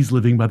 He's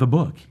living by the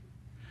book.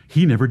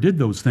 He never did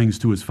those things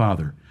to his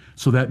father,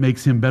 so that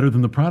makes him better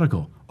than the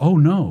prodigal. Oh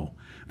no,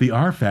 the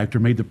R factor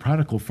made the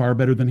prodigal far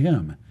better than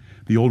him.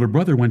 The older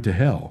brother went to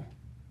hell.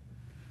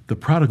 The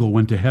prodigal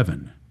went to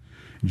heaven.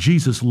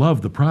 Jesus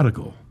loved the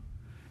prodigal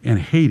and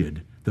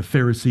hated the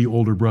Pharisee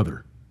older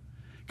brother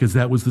because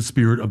that was the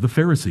spirit of the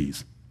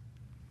Pharisees.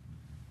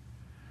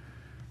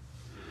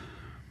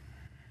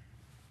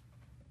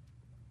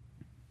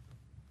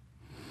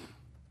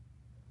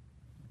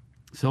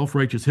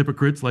 Self-righteous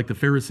hypocrites like the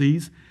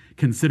Pharisees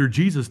consider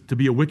Jesus to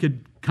be a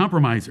wicked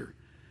compromiser.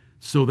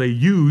 So they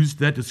used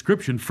that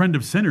description, friend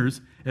of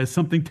sinners, as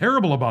something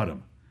terrible about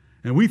him.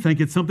 And we think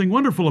it's something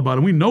wonderful about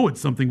him. We know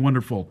it's something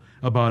wonderful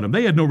about him.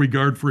 They had no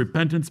regard for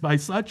repentance by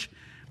such.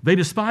 They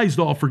despised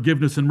all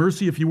forgiveness and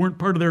mercy if you weren't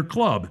part of their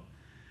club.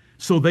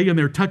 So they, in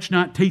their touch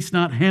not, taste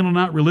not, handle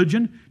not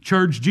religion,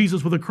 charged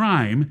Jesus with a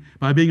crime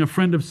by being a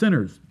friend of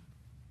sinners.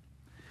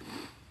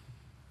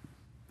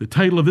 The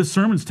title of this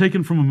sermon is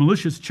taken from a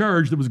malicious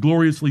charge that was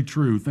gloriously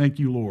true. Thank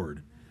you,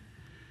 Lord.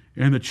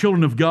 And the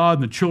children of God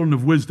and the children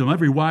of wisdom,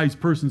 every wise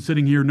person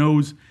sitting here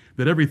knows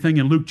that everything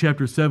in Luke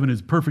chapter 7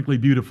 is perfectly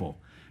beautiful.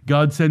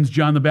 God sends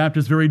John the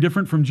Baptist very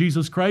different from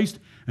Jesus Christ,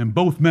 and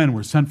both men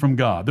were sent from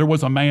God. There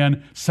was a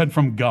man sent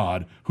from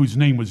God whose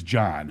name was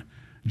John,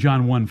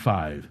 John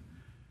 1:5.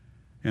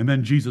 And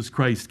then Jesus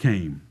Christ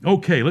came.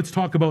 Okay, let's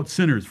talk about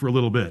sinners for a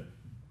little bit.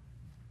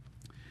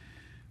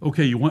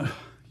 Okay,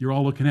 you're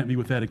all looking at me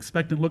with that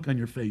expectant look on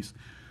your face.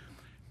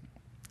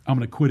 I'm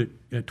going to quit it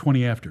at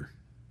 20 after.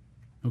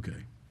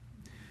 Okay.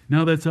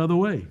 Now that's out of the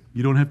way.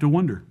 You don't have to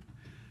wonder.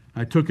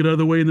 I took it out of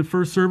the way in the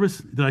first service.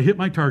 Did I hit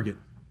my target?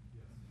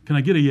 Can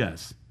I get a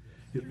yes?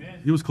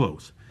 It was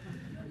close.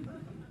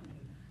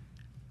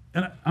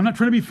 And I'm not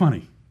trying to be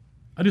funny.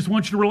 I just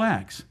want you to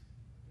relax.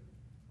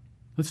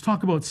 Let's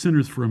talk about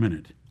sinners for a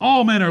minute.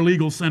 All men are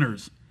legal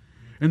sinners,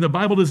 and the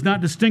Bible does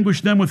not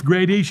distinguish them with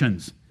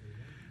gradations.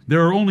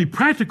 There are only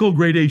practical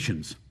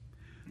gradations.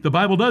 The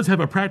Bible does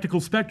have a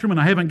practical spectrum, and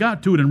I haven't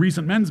got to it in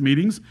recent men's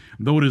meetings,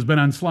 though it has been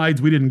on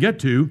slides we didn't get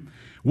to.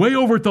 Way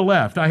over at the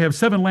left, I have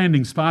 7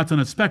 landing spots on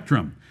a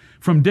spectrum,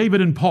 from David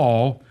and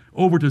Paul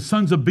over to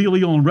sons of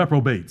Belial and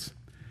reprobates.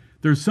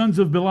 There's sons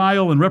of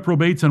Belial and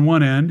reprobates on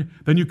one end.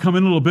 Then you come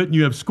in a little bit and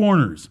you have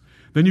scorners.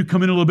 Then you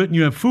come in a little bit and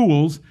you have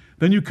fools.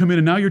 Then you come in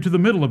and now you're to the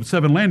middle of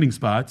 7 landing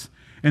spots,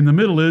 and the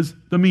middle is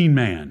the mean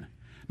man.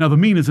 Now the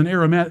mean is an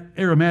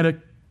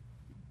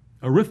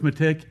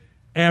arithmetic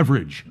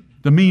average.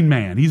 The mean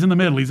man. He's in the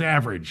middle. He's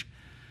average.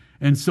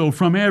 And so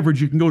from average,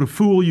 you can go to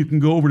fool, you can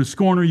go over to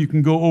scorner, you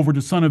can go over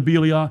to son of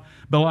Belial,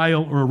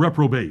 or a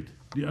reprobate.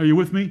 Are you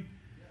with me?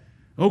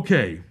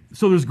 Okay.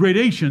 So there's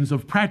gradations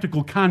of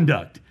practical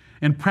conduct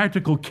and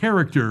practical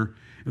character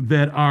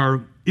that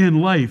are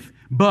in life.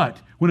 But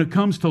when it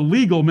comes to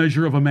legal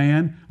measure of a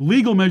man,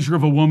 legal measure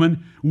of a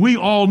woman, we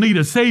all need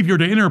a Savior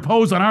to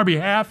interpose on our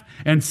behalf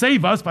and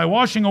save us by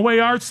washing away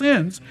our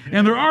sins.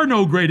 And there are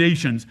no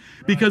gradations,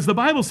 because the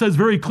Bible says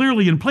very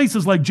clearly in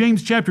places like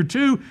James chapter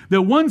 2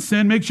 that one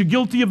sin makes you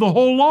guilty of the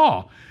whole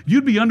law.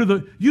 You'd be under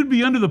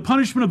the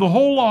punishment of the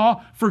whole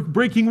law for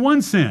breaking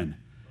one sin.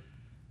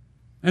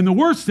 And the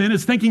worst sin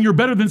is thinking you're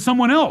better than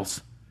someone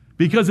else,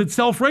 because it's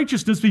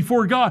self-righteousness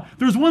before God.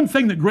 There's one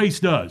thing that grace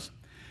does.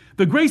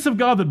 The grace of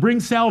God that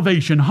brings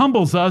salvation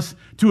humbles us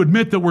to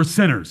admit that we're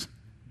sinners.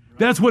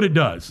 That's what it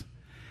does.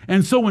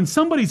 And so when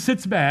somebody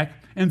sits back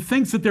and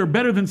thinks that they're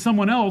better than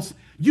someone else,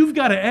 you've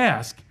got to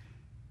ask.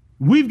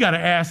 We've got to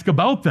ask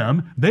about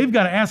them. They've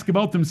got to ask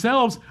about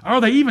themselves.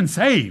 Are they even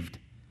saved?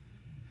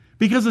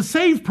 Because a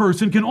saved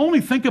person can only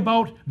think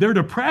about their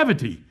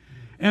depravity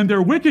and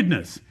their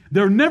wickedness.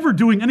 They're never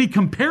doing any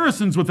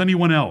comparisons with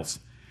anyone else.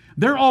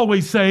 They're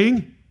always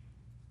saying,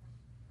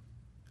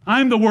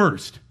 I'm the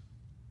worst.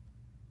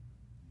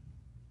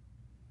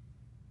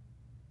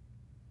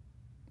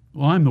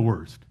 Well, I'm the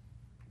worst.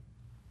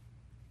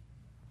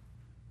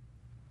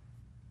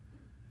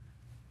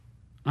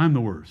 I'm the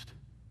worst.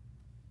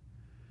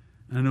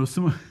 And I know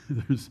do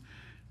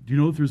you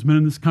know if there's men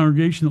in this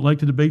congregation that like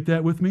to debate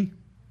that with me?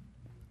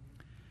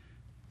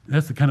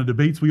 That's the kind of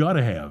debates we ought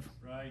to have.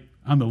 Right.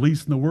 I'm the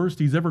least and the worst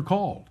he's ever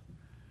called.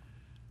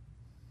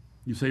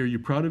 You say, are you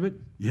proud of it?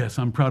 Yes,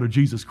 I'm proud of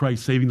Jesus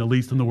Christ saving the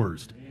least and the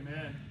worst.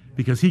 Amen.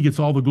 Because he gets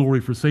all the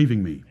glory for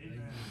saving me.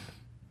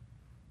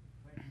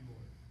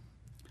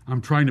 I'm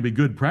trying to be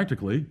good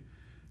practically,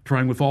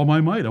 trying with all my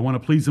might. I want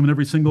to please him in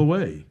every single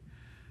way.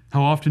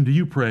 How often do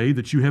you pray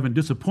that you haven't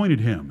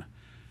disappointed him?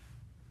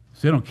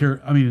 See, I don't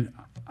care. I mean,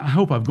 I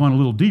hope I've gone a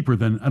little deeper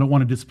than I don't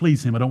want to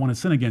displease him. I don't want to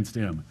sin against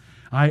him.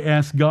 I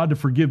ask God to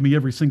forgive me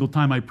every single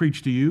time I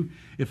preach to you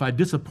if I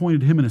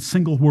disappointed him in a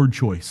single word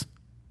choice.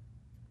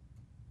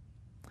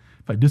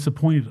 If I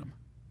disappointed him.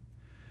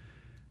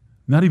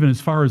 Not even as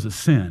far as a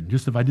sin,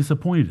 just if I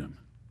disappointed him.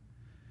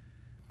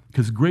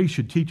 Because grace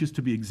should teach us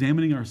to be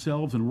examining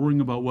ourselves and worrying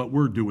about what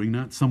we're doing,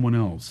 not someone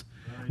else.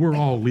 Right. We're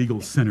all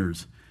legal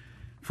sinners.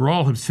 For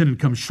all have sinned and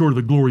come short of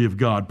the glory of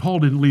God. Paul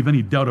didn't leave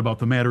any doubt about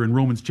the matter in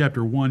Romans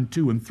chapter 1,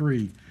 2, and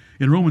 3.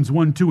 In Romans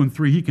 1, 2, and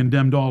 3, he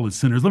condemned all his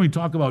sinners. Let me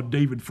talk about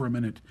David for a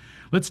minute.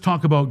 Let's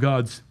talk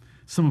about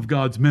some of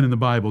God's men in the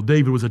Bible.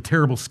 David was a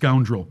terrible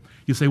scoundrel.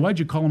 You say, why'd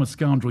you call him a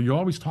scoundrel? You're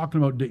always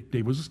talking about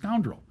David was a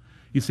scoundrel.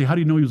 You say, how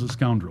do you know he was a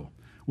scoundrel?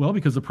 Well,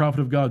 because the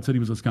prophet of God said he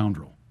was a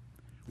scoundrel.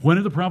 When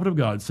did the prophet of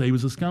God say he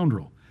was a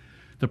scoundrel?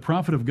 The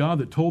prophet of God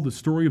that told the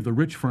story of the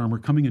rich farmer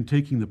coming and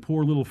taking the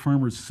poor little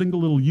farmer's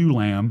single little ewe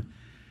lamb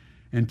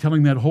and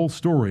telling that whole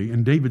story,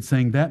 and David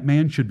saying that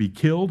man should be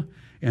killed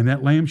and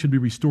that lamb should be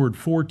restored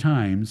 4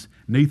 times.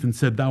 Nathan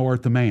said, thou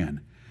art the man.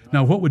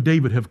 Now, what would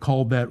David have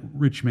called that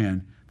rich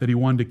man that he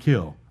wanted to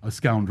kill? A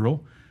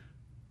scoundrel.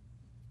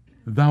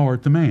 Thou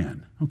art the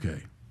man.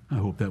 Okay, I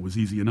hope that was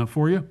easy enough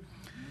for you.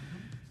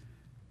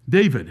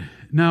 David.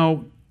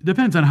 Now, it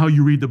depends on how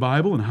you read the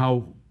Bible and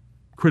how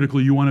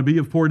critical you want to be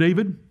of poor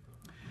David.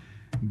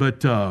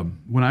 But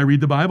when I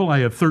read the Bible, I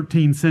have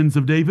 13 sins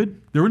of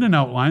David. They're in an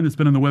outline that's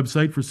been on the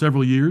website for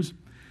several years.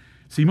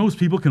 See, most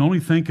people can only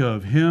think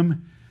of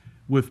him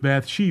with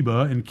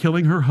Bathsheba and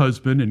killing her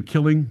husband and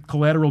killing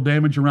collateral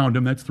damage around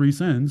him. That's 3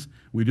 sins.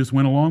 We just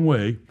went a long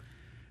way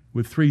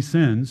with 3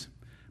 sins.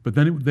 But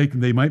then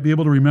they might be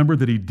able to remember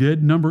that he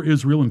did number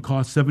Israel and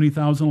cost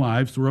 70,000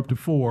 lives, so we're up to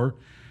 4.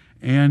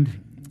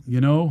 And,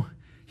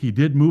 he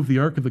did move the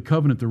Ark of the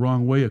Covenant the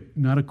wrong way,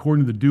 not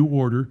according to the due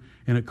order,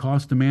 and it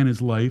cost a man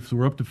his life, so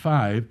we're up to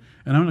 5.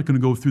 And I'm not going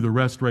to go through the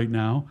rest right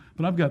now,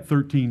 but I've got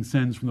 13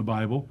 sins from the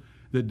Bible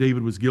that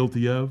David was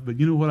guilty of. But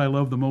you know what I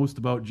love the most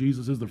about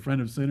Jesus as the friend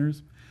of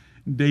sinners?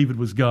 David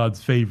was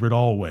God's favorite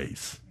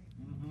always.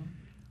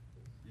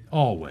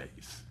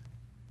 Always.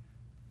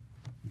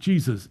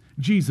 Jesus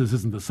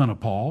isn't the son of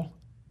Paul.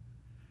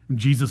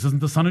 Jesus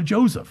isn't the son of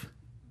Joseph.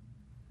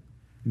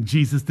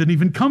 Jesus didn't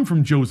even come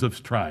from Joseph's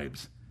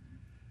tribes.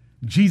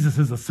 Jesus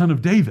is the son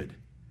of David.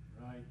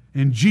 Right.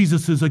 And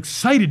Jesus is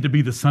excited to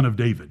be the son of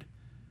David.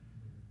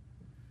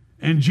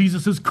 And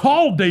Jesus is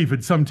called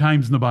David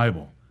sometimes in the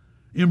Bible.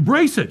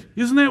 Embrace it.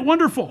 Isn't that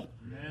wonderful?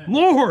 Amen.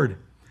 Lord,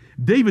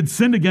 David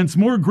sinned against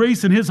more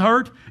grace in his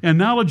heart and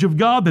knowledge of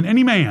God than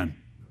any man.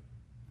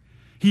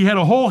 He had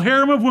a whole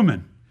harem of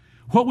women.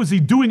 What was he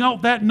doing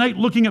out that night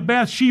looking at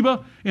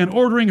Bathsheba and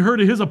ordering her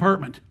to his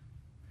apartment?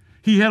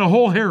 He had a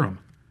whole harem.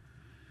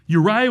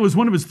 Uriah was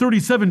one of his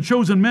 37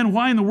 chosen men.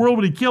 Why in the world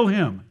would he kill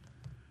him?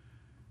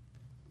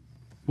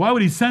 Why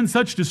would he send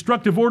such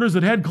destructive orders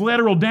that had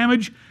collateral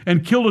damage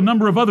and killed a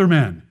number of other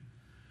men?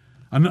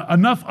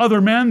 Enough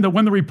other men that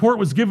when the report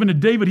was given to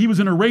David, he was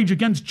in a rage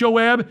against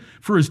Joab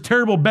for his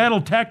terrible battle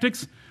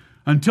tactics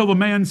until the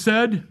man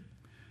said,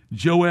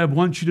 Joab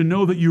wants you to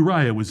know that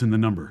Uriah was in the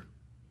number.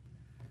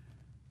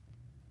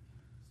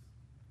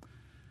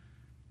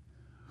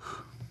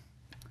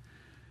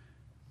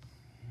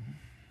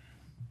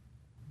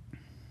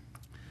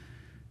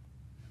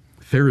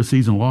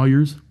 Pharisees and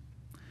lawyers,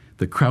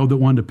 the crowd that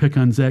wanted to pick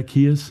on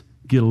Zacchaeus,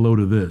 get a load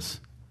of this.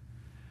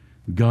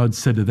 God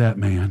said to that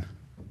man,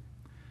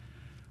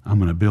 I'm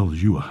going to build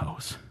you a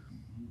house.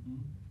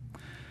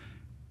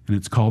 And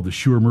it's called the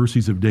Sure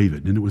Mercies of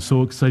David. And it was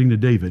so exciting to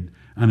David,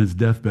 on his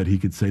deathbed, he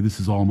could say, this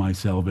is all my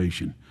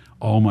salvation,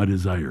 all my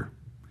desire.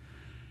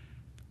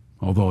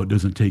 Although it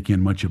doesn't take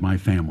in much of my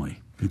family.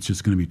 It's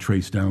just going to be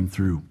traced down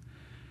through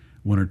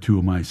 1 or 2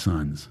 of my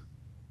sons.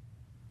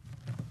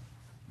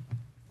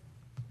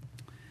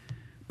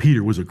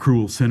 Peter was a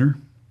cruel sinner.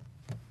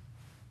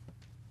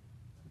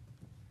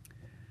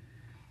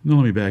 Now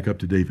let me back up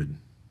to David.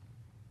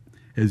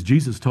 As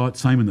Jesus taught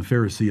Simon the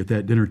Pharisee at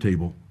that dinner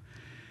table,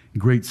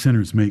 great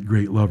sinners make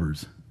great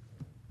lovers.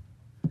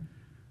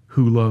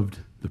 Who loved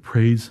the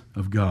praise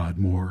of God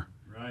more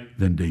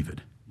than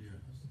David?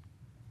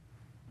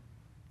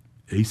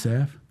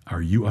 Asaph,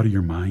 are you out of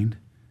your mind?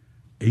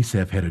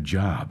 Asaph had a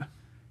job.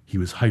 He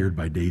was hired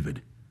by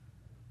David.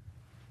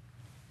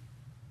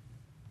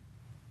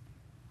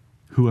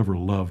 Whoever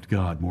loved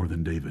God more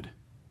than David?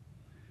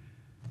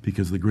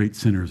 Because the great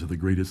sinners are the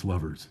greatest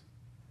lovers.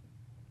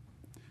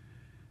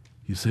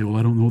 You say, well,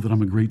 I don't know that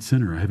I'm a great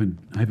sinner. I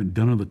haven't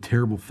done all the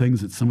terrible things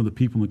that some of the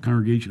people in the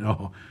congregation.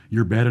 Oh,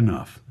 you're bad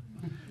enough.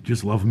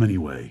 Just love them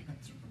anyway.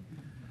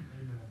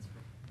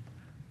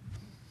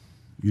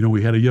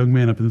 We had a young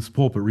man up in this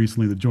pulpit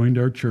recently that joined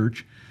our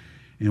church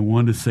and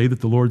wanted to say that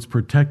the Lord's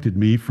protected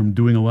me from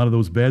doing a lot of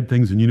those bad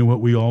things. And you know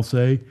what we all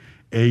say?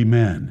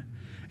 Amen.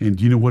 And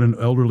do you know what an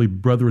elderly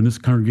brother in this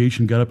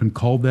congregation got up and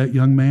called that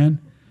young man?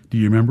 Do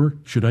you remember?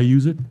 Should I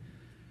use it?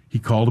 He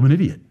called him an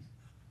idiot.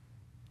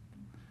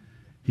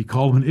 He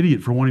called him an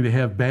idiot for wanting to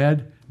have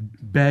bad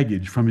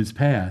baggage from his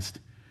past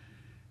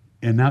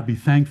and not be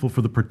thankful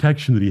for the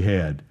protection that he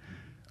had.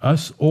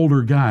 Us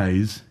older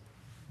guys,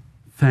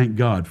 thank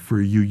God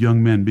for you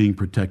young men being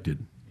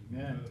protected.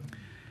 Amen.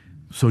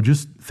 So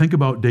just think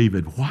about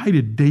David. Why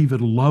did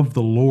David love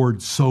the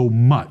Lord so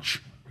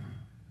much?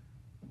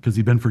 Because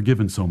he'd been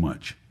forgiven so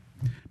much.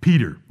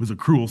 Peter was a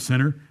cruel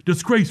sinner,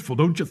 disgraceful,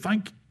 don't you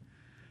think?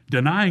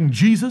 Denying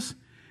Jesus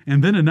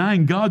and then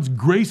denying God's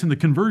grace in the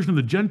conversion of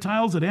the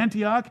Gentiles at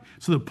Antioch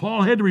so that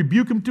Paul had to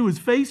rebuke him to his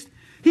face.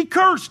 He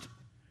cursed.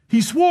 He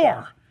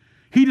swore.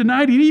 He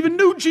denied he even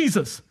knew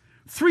Jesus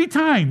 3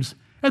 times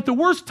at the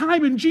worst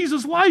time in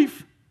Jesus'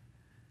 life.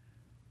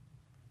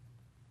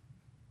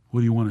 What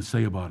do you want to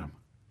say about him?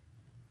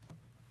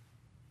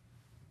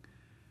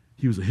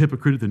 He was a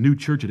hypocrite at the new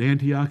church at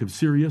Antioch of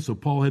Syria, so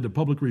Paul had to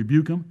publicly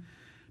rebuke him.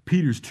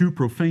 Peter's 2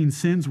 profane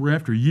sins were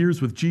after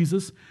years with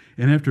Jesus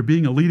and after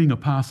being a leading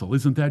apostle.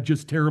 Isn't that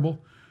just terrible?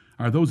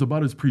 Are those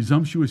about as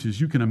presumptuous as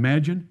you can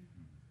imagine?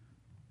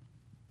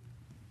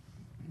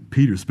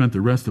 Peter spent the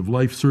rest of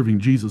life serving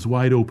Jesus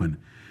wide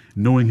open,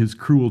 knowing his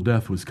cruel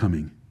death was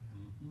coming.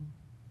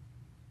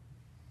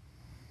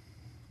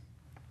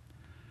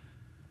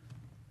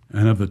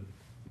 And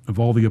of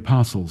all the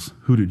apostles,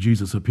 who did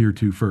Jesus appear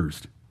to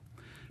first?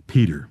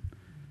 Peter.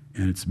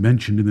 And it's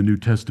mentioned in the New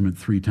Testament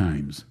 3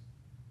 times.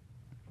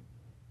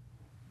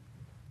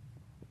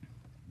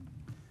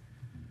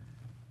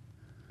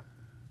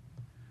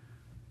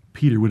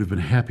 Peter would have been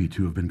happy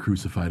to have been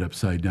crucified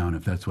upside down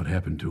if that's what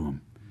happened to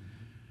him,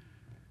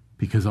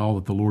 because all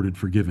that the Lord had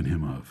forgiven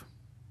him of.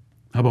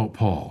 How about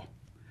Paul?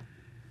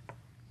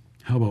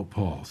 How about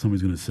Paul?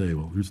 Somebody's going to say,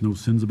 well, there's no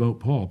sins about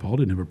Paul. Paul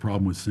didn't have a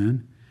problem with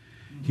sin.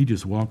 He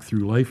just walked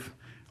through life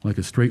like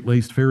a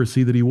straight-laced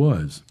Pharisee that he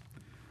was.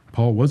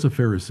 Paul was a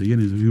Pharisee,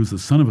 and he was the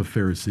son of a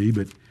Pharisee,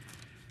 but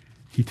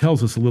he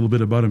tells us a little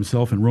bit about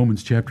himself in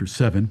Romans chapter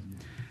 7.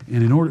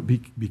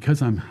 And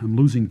because I'm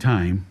losing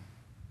time,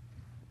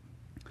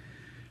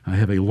 I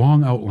have a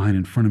long outline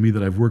in front of me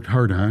that I've worked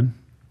hard on.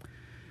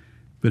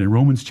 But in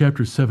Romans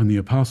chapter 7, the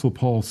Apostle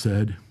Paul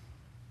said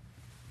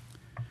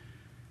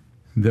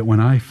that when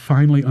I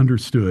finally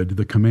understood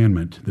the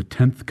commandment, the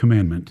 10th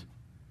commandment,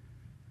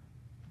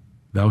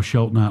 thou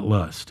shalt not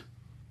lust,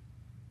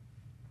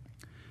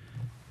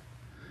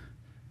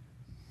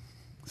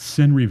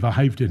 sin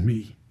revived in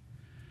me,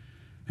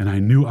 and I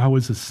knew I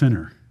was a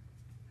sinner,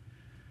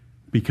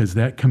 because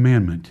that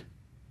commandment,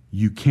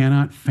 you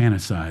cannot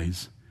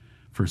fantasize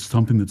for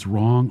something that's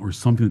wrong or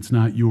something that's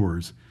not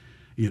yours.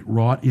 It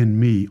wrought in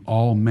me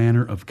all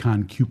manner of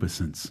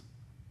concupiscence.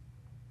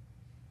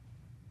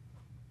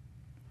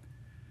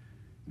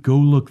 Go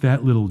look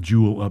that little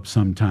jewel up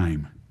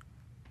sometime.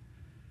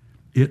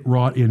 It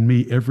wrought in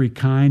me every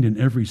kind and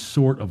every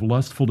sort of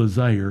lustful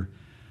desire,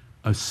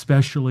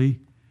 especially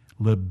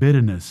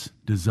libidinous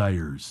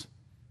desires,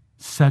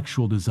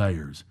 sexual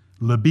desires,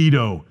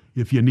 libido,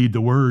 if you need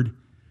the word,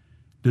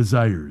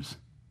 desires,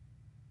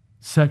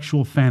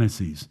 sexual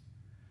fantasies.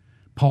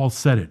 Paul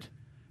said it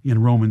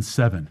in Romans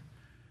 7.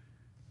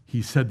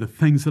 He said, the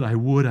things that I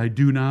would, I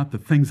do not. The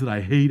things that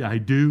I hate, I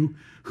do.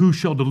 Who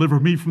shall deliver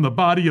me from the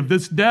body of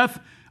this death?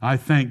 I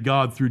thank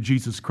God through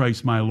Jesus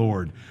Christ my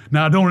Lord.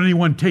 Now, don't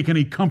anyone take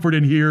any comfort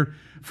in here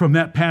from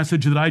that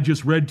passage that I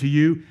just read to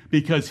you,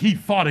 because he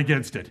fought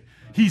against it.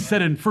 He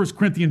said in 1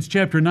 Corinthians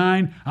chapter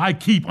 9, I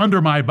keep under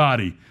my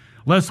body,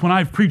 lest when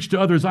I've preached to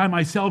others, I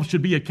myself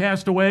should be a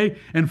castaway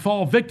and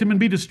fall victim and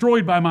be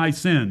destroyed by my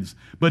sins.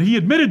 But he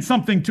admitted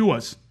something to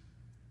us.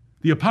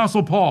 The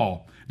Apostle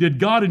Paul. Did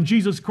God and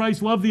Jesus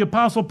Christ love the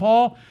Apostle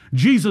Paul?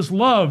 Jesus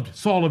loved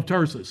Saul of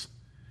Tarsus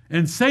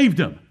and saved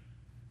him.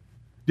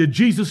 Did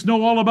Jesus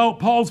know all about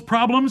Paul's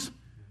problems?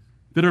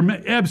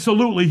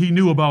 Absolutely, he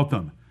knew about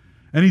them.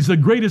 And he's the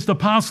greatest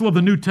apostle of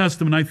the New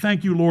Testament. I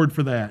thank you, Lord,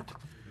 for that.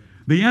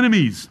 The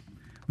enemies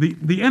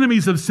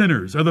of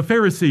sinners are the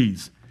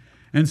Pharisees.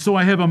 And so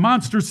I have a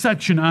monster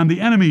section on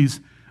the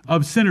enemies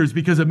of sinners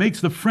because it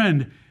makes the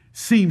friend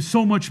seem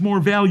so much more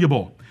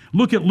valuable.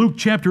 Look at Luke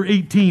chapter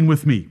 18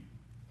 with me.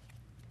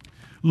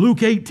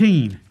 Luke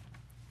 18.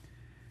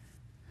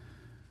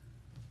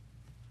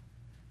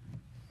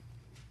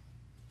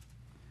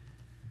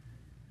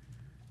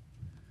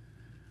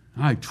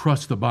 I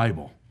trust the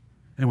Bible.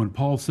 And when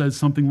Paul says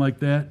something like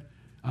that,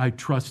 I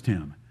trust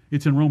him.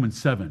 It's in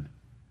Romans 7,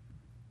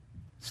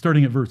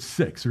 starting at verse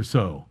 6 or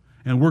so,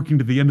 and working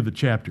to the end of the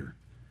chapter.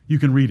 You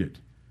can read it.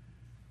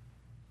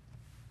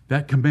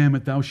 That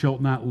commandment, thou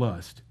shalt not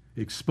lust,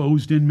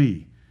 exposed in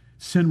me.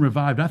 Sin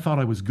revived. I thought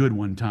I was good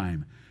one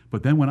time.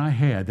 But then when I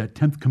had that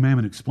 10th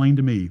commandment explained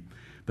to me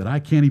that I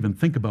can't even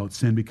think about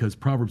sin because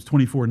Proverbs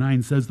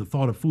 24:9 says the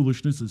thought of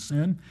foolishness is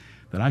sin,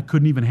 that I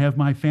couldn't even have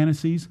my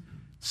fantasies,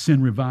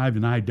 sin revived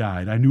and I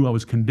died. I knew I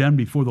was condemned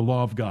before the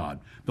law of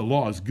God. The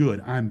law is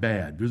good. I'm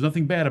bad. There's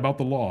nothing bad about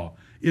the law.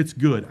 It's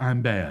good.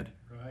 I'm bad.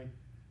 Right.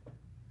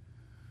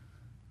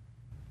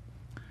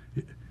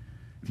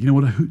 Do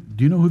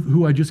you know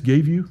who I just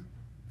gave you?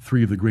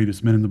 3 of the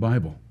greatest men in the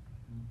Bible.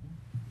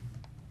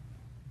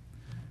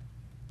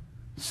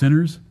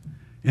 Sinners?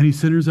 Any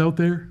sinners out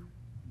there?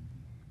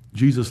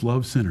 Jesus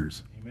loves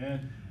sinners.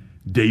 Amen.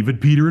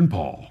 David, Peter, and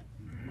Paul.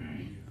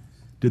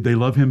 Did they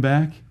love him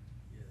back?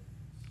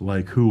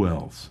 Like who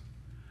else?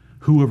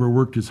 Whoever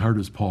worked as hard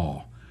as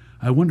Paul.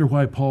 I wonder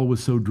why Paul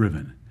was so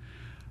driven.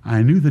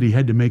 I knew that he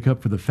had to make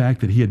up for the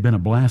fact that he had been a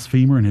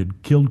blasphemer and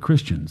had killed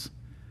Christians.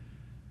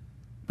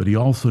 But he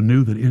also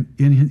knew that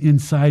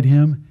inside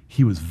him,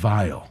 he was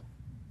vile.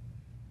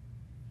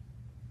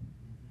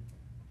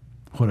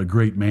 What a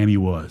great man he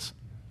was.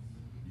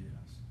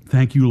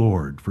 Thank you,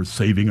 Lord, for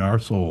saving our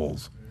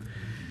souls.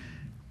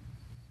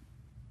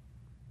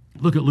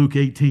 Look at Luke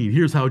 18.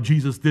 Here's how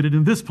Jesus did it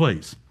in this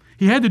place.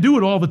 He had to do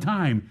it all the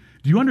time.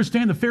 Do you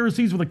understand the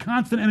Pharisees were the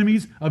constant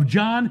enemies of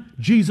John,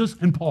 Jesus,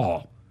 and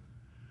Paul?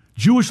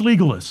 Jewish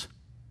legalists.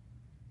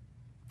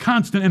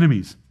 Constant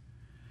enemies.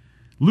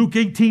 Luke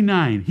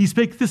 18:9. He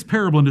spake this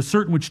parable unto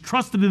certain which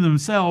trusted in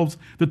themselves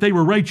that they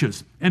were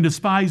righteous and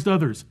despised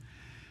others.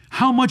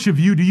 How much of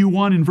you do you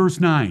want in verse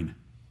 9?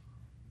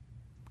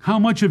 How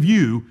much of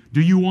you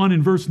do you want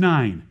in verse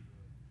 9?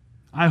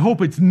 I hope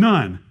it's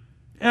none,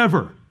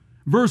 ever.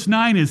 Verse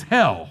 9 is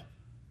hell.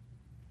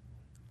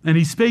 And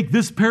he spake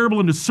this parable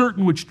unto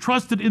certain which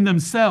trusted in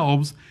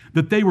themselves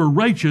that they were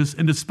righteous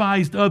and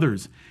despised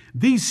others.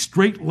 These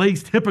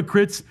straight-laced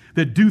hypocrites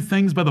that do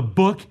things by the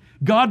book,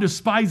 God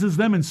despises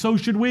them, and so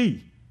should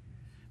we.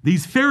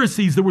 These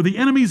Pharisees that were the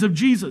enemies of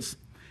Jesus.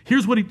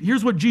 Here's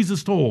what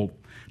Jesus told.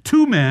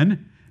 2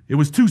 men, it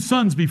was 2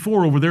 sons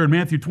before over there in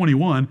Matthew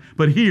 21,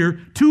 but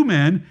here 2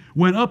 men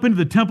went up into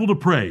the temple to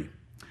pray,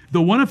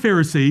 the one a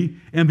Pharisee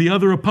and the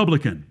other a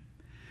publican.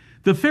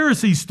 The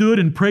Pharisee stood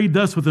and prayed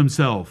thus with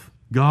himself,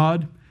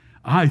 God,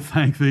 I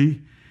thank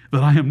thee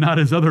that I am not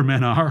as other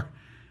men are,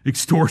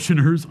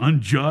 extortioners,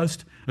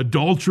 unjust,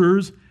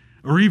 adulterers,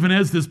 or even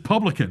as this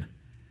publican.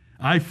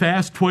 I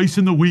fast twice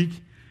in the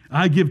week.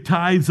 I give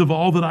tithes of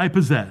all that I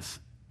possess.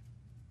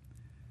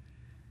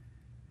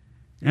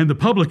 And the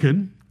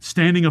publican,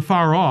 standing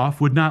afar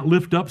off, would not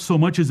lift up so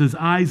much as his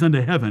eyes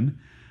unto heaven,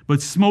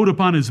 but smote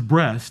upon his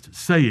breast,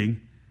 saying,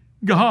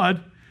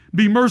 God,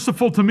 be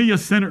merciful to me, a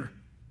sinner.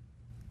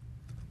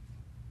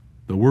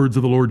 The words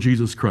of the Lord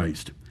Jesus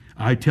Christ.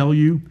 I tell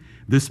you,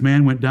 this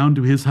man went down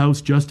to his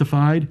house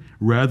justified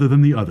rather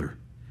than the other.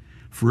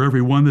 For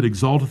every one that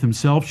exalteth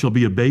himself shall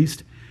be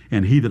abased,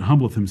 and he that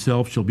humbleth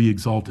himself shall be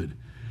exalted.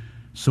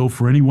 So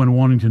for anyone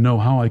wanting to know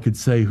how I could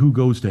say who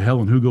goes to hell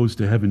and who goes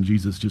to heaven,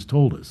 Jesus just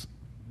told us.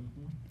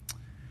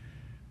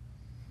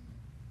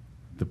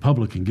 The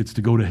publican gets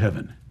to go to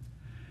heaven.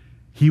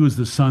 He was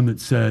the son that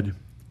said,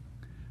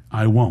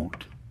 I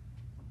won't,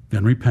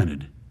 then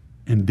repented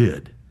and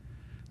did.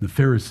 The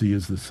Pharisee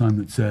is the son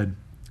that said,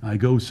 I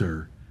go,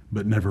 sir,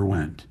 but never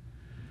went.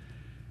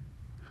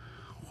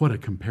 What a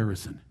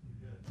comparison.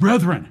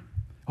 Brethren,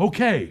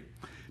 okay,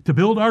 to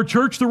build our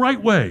church the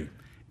right way,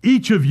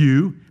 each of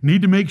you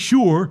need to make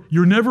sure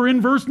you're never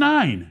in verse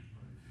 9.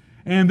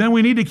 And then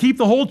we need to keep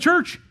the whole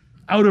church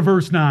out of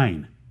verse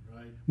 9.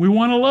 Right. We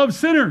want to love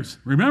sinners.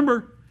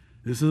 Remember,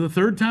 this is the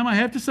third time I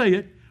have to say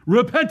it,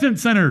 repentant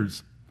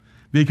sinners,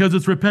 because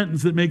it's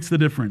repentance that makes the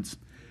difference.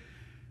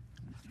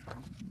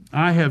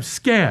 I have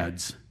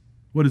scads.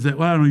 What is that?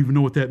 Well, I don't even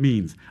know what that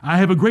means. I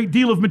have a great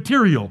deal of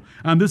material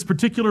on this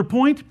particular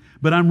point,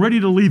 but I'm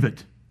ready to leave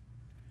it.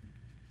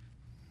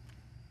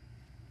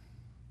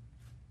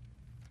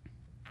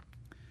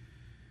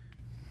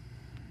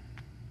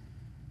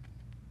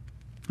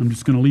 I'm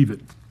just going to leave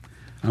it.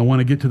 I want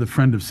to get to the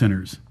friend of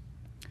sinners.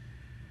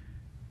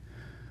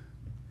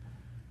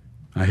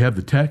 I have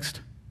the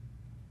text,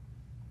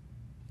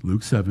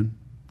 Luke 7,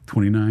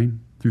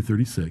 29 through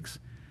 36.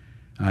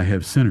 I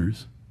have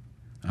sinners.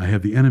 I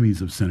have the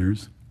enemies of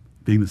sinners,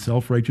 being the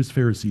self-righteous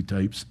Pharisee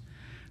types.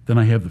 Then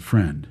I have the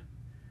friend.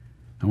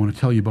 I want to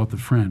tell you about the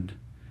friend,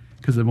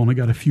 because I've only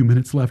got a few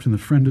minutes left, and the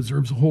friend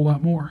deserves a whole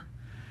lot more.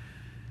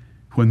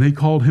 When they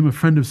called him a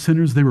friend of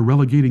sinners, they were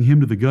relegating him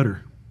to the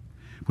gutter.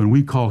 When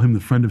we call him the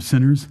friend of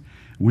sinners,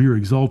 we are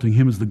exalting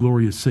him as the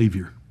glorious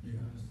Savior. Yes.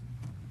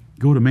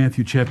 Go to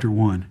Matthew chapter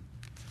 1.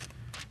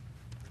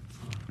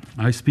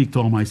 I speak to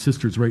all my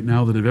sisters right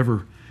now that have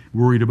ever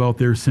worried about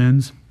their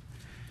sins.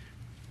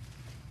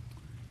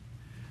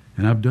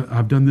 And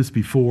I've done this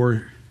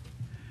before.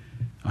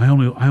 I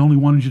only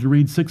wanted you to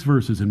read 6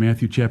 verses in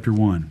Matthew chapter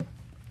 1.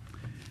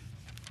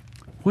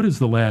 What is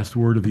the last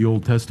word of the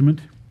Old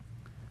Testament?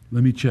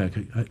 Let me check.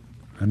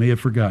 I may have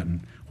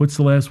forgotten. What's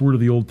the last word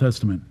of the Old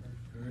Testament?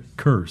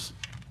 Curse.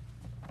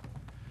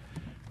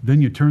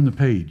 Then you turn the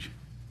page.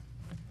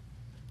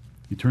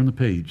 You turn the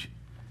page.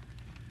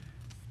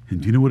 And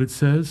do you know what it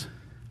says?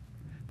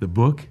 The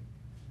book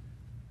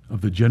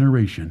of the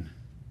generation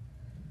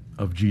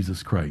of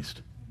Jesus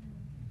Christ.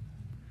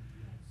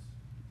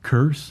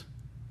 Curse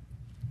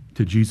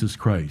to Jesus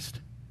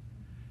Christ.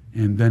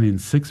 And then in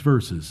 6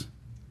 verses,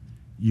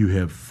 you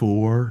have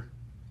 4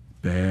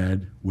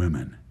 bad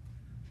women.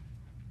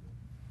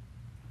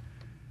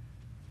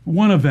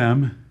 One of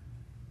them,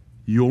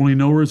 you only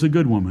know her as a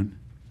good woman,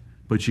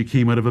 but she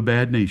came out of a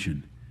bad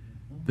nation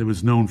that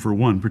was known for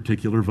one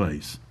particular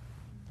vice.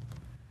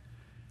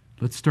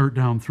 Let's start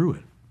down through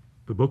it.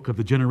 The book of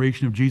the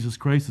generation of Jesus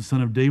Christ, the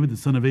son of David, the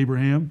son of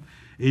Abraham.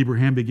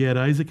 Abraham begat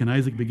Isaac, and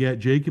Isaac begat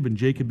Jacob, and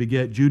Jacob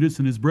begat Judas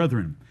and his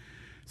brethren.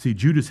 See,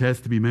 Judas has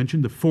to be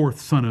mentioned, the 4th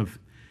son of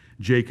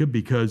Jacob,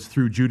 because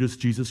through Judas,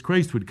 Jesus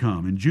Christ would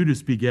come. And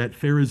Judas begat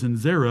Pharez and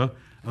Zerah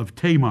of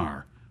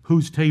Tamar.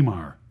 Who's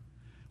Tamar?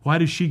 Why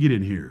does she get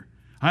in here?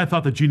 I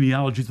thought the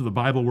genealogies of the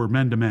Bible were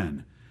men to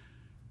men.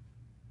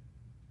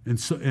 And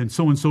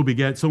so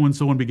begat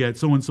so-and-so and begat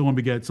so-and-so and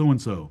begat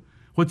so-and-so.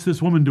 What's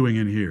this woman doing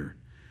in here?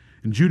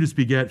 And Judas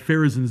begat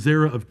Pharez and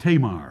Zerah of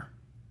Tamar,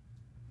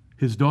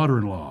 his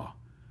daughter-in-law,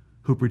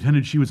 who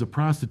pretended she was a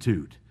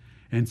prostitute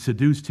and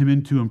seduced him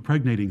into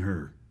impregnating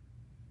her.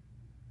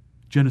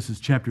 Genesis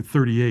chapter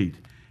 38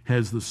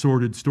 has the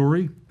sordid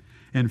story.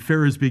 And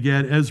Pharez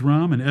begat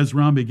Ezram, and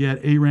Ezram begat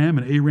Aram,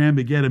 and Aram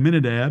begat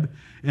Aminadab,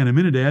 and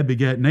Aminadab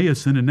begat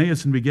Naasson, and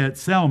Naasson begat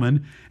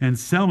Salmon, and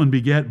Salmon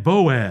begat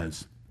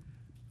Boaz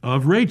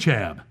of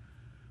Rachab.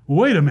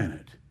 Wait a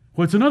minute.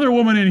 What's another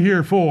woman in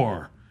here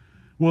for?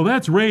 Well,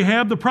 that's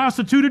Rahab, the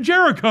prostitute of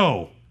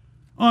Jericho.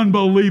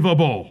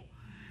 Unbelievable.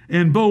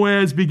 And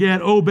Boaz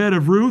begat Obed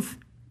of Ruth.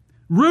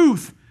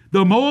 Ruth,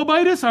 the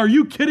Moabitess? Are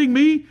you kidding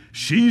me?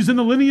 She's in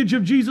the lineage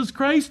of Jesus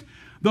Christ?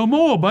 The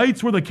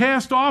Moabites were the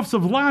cast-offs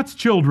of Lot's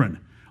children.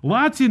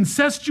 Lot's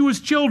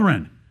incestuous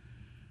children.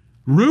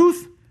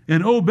 Ruth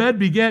and Obed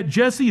begat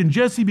Jesse, and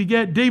Jesse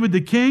begat David the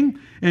king,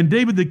 and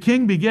David the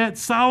king begat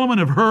Solomon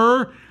of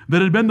her,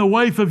 that had been the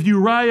wife of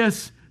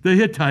Urias the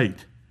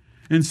Hittite.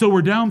 And so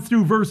we're down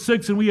through verse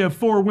 6, and we have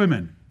 4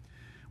 women.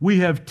 We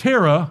have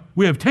Tamar,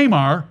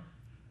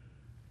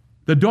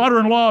 the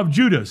daughter-in-law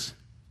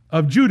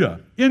of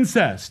Judah,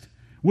 incest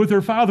with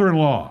her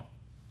father-in-law,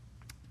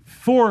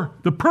 for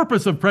the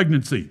purpose of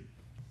pregnancy.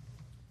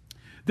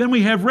 Then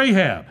we have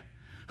Rahab,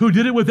 who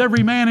did it with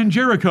every man in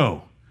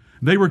Jericho.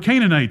 They were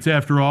Canaanites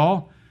after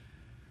all.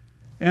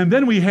 And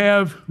then we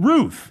have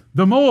Ruth,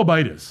 the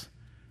Moabitess.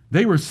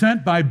 They were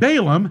sent by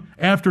Balaam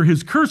after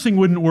his cursing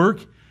wouldn't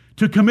work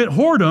to commit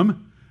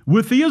whoredom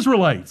with the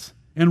Israelites.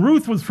 And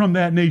Ruth was from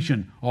that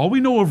nation. All we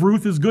know of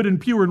Ruth is good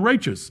and pure and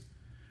righteous,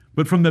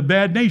 but from the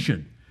bad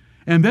nation.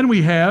 And then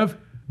we have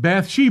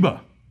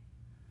Bathsheba,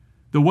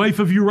 the wife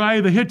of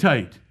Uriah the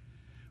Hittite.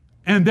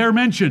 And they're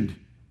mentioned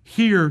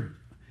here.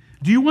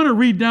 Do you want to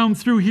read down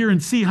through here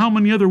and see how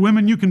many other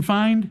women you can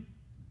find?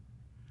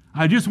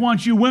 I just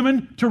want you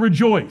women to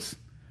rejoice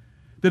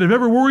that have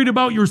ever worried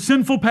about your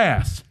sinful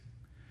past.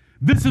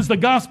 This is the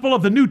gospel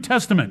of the New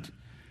Testament.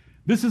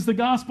 This is the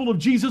gospel of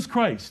Jesus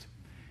Christ.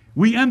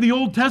 We end the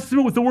Old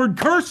Testament with the word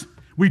curse.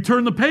 We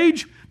turn the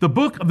page, the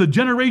book of the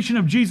generation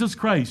of Jesus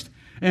Christ.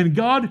 And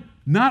God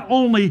not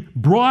only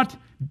brought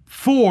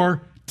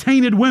 4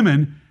 tainted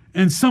women,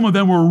 and some of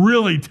them were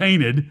really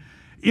tainted,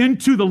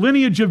 into the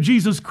lineage of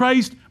Jesus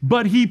Christ,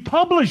 but he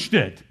published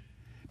it.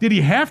 Did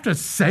he have to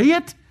say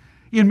it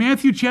in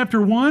Matthew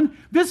chapter 1?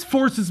 This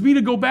forces me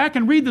to go back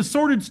and read the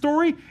sordid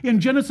story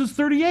in Genesis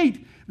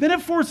 38. Then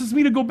it forces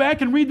me to go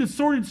back and read the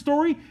sordid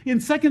story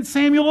in 2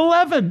 Samuel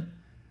 11.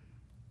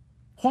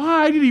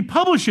 Why did he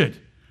publish it?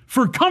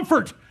 For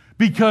comfort,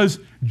 because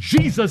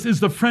Jesus is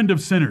the friend of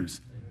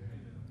sinners.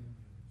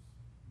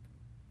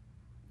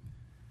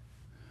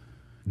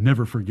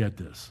 Never forget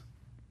this.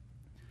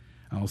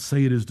 I'll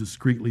say it as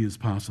discreetly as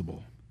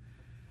possible.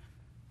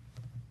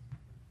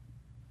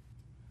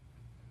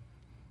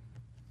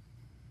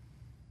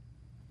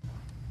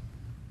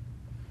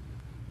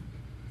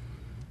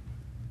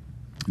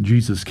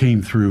 Jesus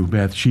came through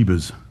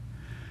Bathsheba's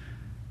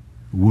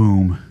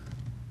womb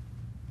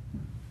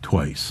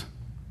twice.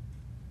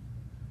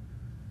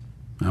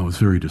 I was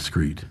very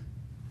discreet.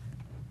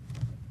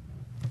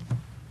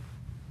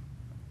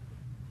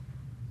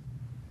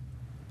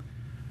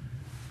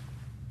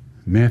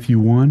 Matthew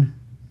 1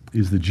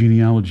 is the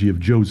genealogy of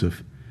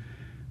Joseph,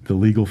 the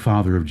legal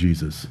father of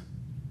Jesus.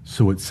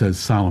 So it says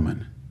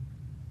Solomon.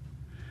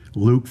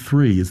 Luke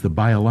 3 is the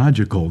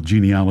biological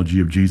genealogy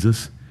of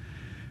Jesus.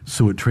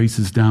 So it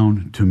traces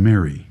down to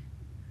Mary.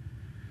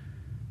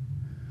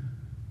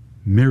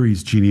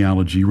 Mary's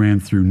genealogy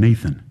ran through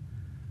Nathan,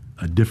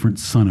 a different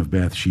son of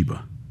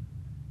Bathsheba.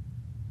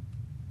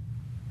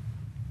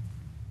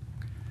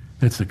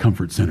 That's to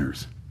comfort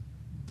sinners.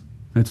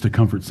 That's to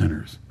comfort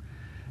sinners.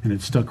 And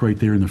it's stuck right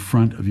there in the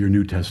front of your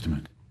New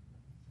Testament.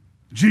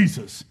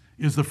 Jesus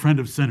is the friend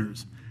of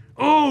sinners.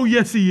 Oh,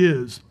 yes, he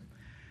is.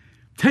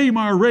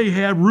 Tamar,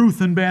 Rahab,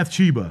 Ruth, and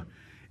Bathsheba.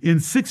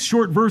 In 6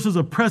 short verses,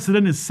 a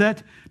precedent is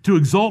set to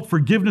exalt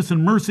forgiveness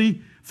and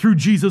mercy through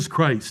Jesus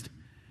Christ.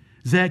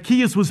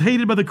 Zacchaeus was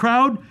hated by the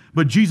crowd,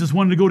 but Jesus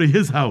wanted to go to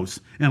his house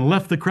and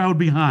left the crowd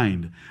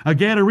behind. A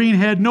Gadarene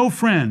had no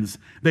friends.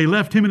 They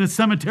left him in a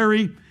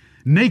cemetery,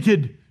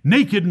 naked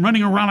and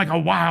running around like a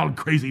wild,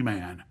 crazy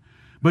man.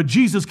 But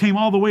Jesus came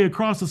all the way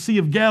across the Sea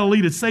of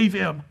Galilee to save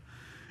him.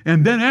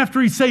 And then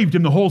after he saved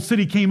him, the whole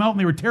city came out and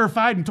they were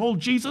terrified and told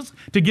Jesus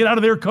to get out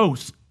of their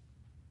coast.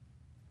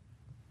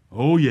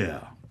 Oh,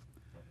 yeah.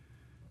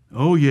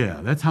 Oh,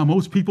 yeah. That's how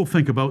most people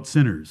think about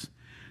sinners.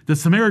 The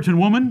Samaritan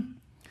woman,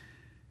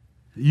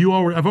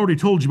 I've already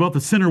told you about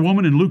the sinner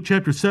woman in Luke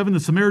chapter 7.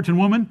 The Samaritan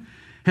woman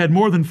had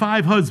more than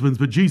 5 husbands,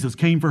 but Jesus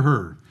came for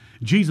her.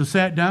 Jesus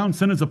sat down,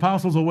 sent his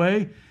apostles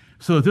away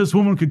so that this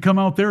woman could come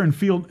out there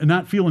and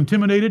not feel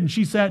intimidated. And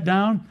she sat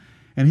down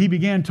and he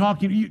began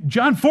talking.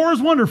 John 4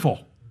 is wonderful.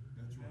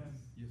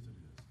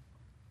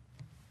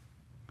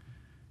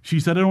 She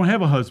said, I don't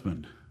have a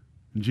husband.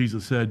 And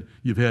Jesus said,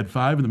 you've had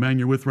 5, and the man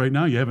you're with right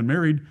now, you haven't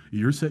married.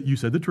 You said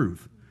the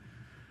truth.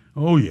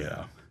 Oh,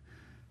 yeah.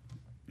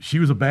 She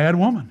was a bad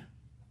woman,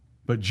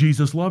 but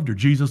Jesus loved her.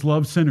 Jesus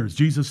loved sinners.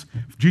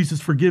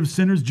 Jesus forgives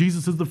sinners.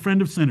 Jesus is the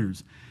friend of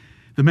sinners.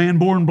 The man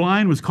born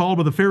blind was called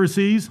by the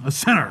Pharisees a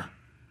sinner.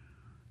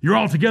 You're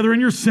altogether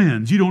in your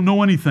sins. You don't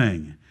know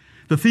anything.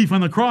 The thief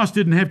on the cross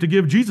didn't have to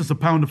give Jesus a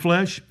pound of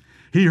flesh.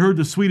 He heard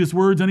the sweetest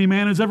words any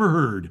man has ever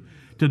heard.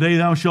 Today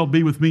thou shalt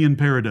be with me in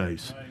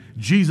paradise. Right.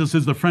 Jesus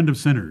is the friend of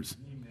sinners.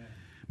 Amen.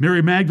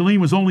 Mary Magdalene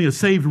was only a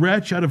saved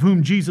wretch out of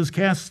whom Jesus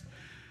cast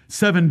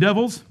 7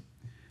 devils.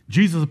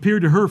 Jesus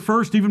appeared to her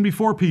first, even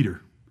before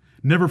Peter.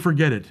 Never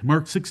forget it.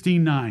 Mark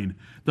 16:9.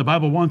 The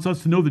Bible wants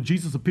us to know that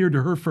Jesus appeared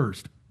to her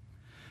first.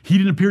 He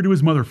didn't appear to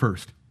his mother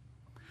first.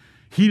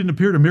 He didn't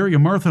appear to Mary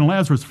and Martha and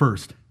Lazarus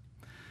first.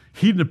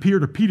 He didn't appear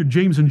to Peter,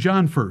 James, and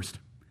John first.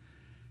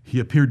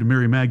 He appeared to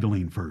Mary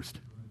Magdalene first.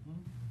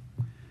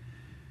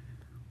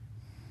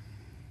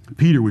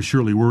 Peter was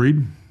surely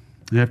worried.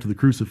 After the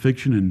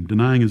crucifixion and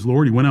denying his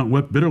Lord, he went out and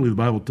wept bitterly, the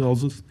Bible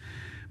tells us.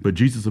 But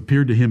Jesus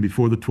appeared to him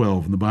before the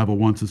 12, and the Bible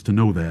wants us to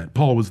know that.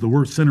 Paul was the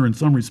worst sinner in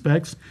some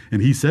respects,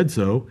 and he said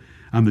so.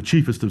 I'm the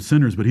chiefest of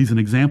sinners, but he's an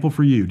example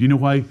for you. Do you know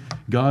why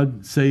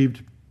God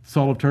saved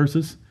Saul of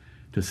Tarsus?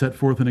 To set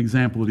forth an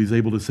example that he's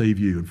able to save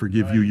you and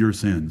forgive you your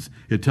sins.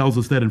 It tells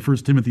us that in 1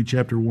 Timothy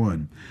chapter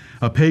 1.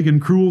 A pagan,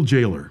 cruel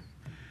jailer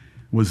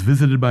was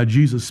visited by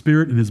Jesus'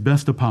 Spirit and his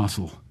best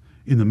apostle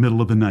in the middle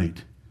of the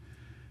night.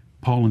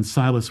 Paul and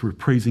Silas were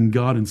praising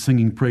God and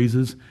singing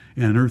praises,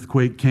 and an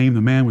earthquake came.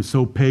 The man was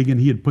so pagan,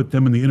 he had put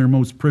them in the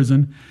innermost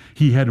prison.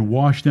 He hadn't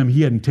washed them.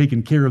 He hadn't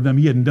taken care of them.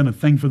 He hadn't done a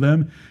thing for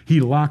them. He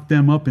locked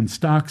them up in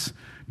stocks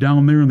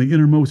down there in the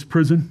innermost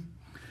prison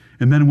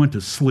and then went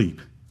to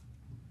sleep.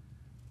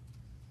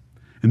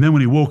 And then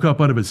when he woke up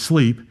out of his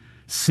sleep,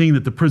 seeing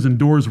that the prison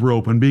doors were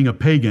open, being a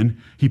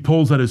pagan, he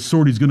pulls out his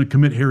sword. He's going to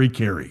commit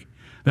Harry-Carry.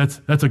 That's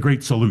a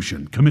great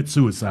solution. Commit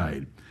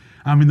suicide.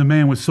 I mean, the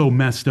man was so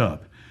messed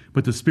up.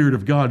 But the Spirit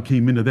of God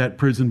came into that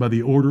prison by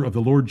the order of the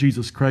Lord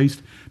Jesus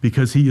Christ,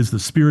 because he is the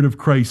Spirit of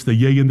Christ, the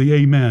yea and the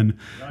amen.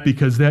 Right.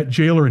 Because that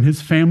jailer and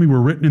his family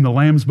were written in the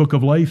Lamb's Book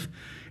of Life,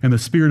 and the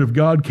Spirit of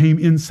God came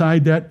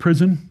inside that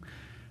prison.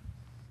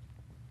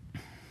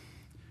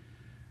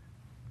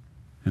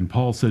 And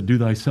Paul said, "Do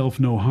thyself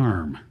no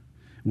harm.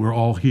 We're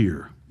all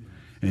here."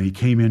 And he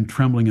came in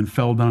trembling and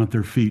fell down at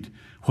their feet.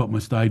 "What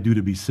must I do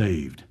to be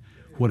saved?"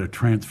 What a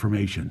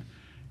transformation.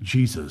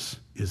 Jesus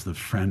is the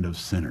friend of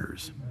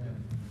sinners.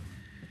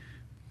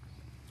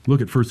 Look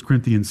at 1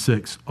 Corinthians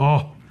 6.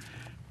 Oh,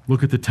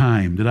 look at the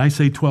time. Did I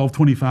say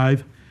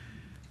 12:25?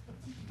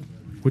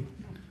 What?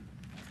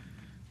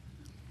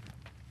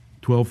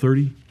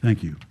 12:30?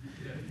 Thank you.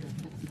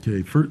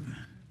 Okay,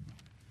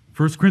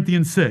 1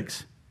 Corinthians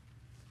 6.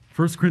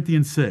 1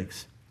 Corinthians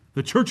 6.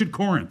 The church at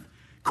Corinth.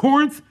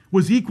 Corinth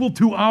was equal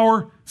to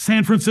our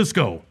San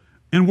Francisco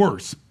and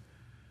worse.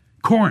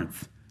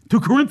 Corinth. To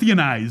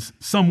Corinthianize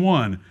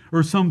someone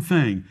or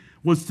something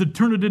was to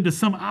turn it into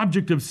some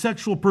object of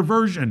sexual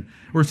perversion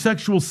or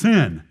sexual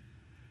sin.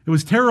 It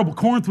was terrible.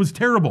 Corinth was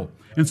terrible.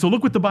 And so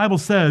look what the Bible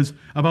says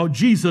about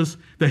Jesus,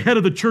 the head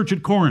of the church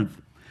at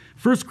Corinth.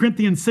 1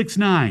 Corinthians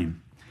 6:9.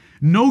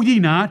 "Know ye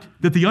not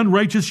that the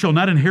unrighteous shall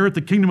not inherit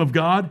the kingdom of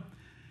God?"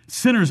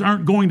 Sinners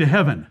aren't going to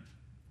heaven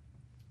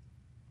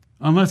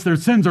unless their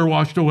sins are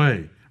washed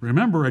away.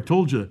 Remember, I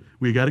told you,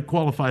 we got it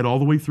qualified all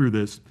the way through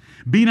this.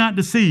 "Be not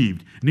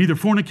deceived, neither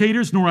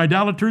fornicators, nor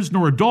idolaters,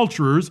 nor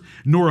adulterers,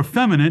 nor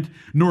effeminate,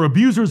 nor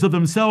abusers of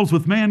themselves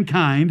with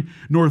mankind,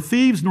 nor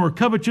thieves, nor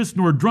covetous,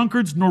 nor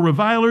drunkards, nor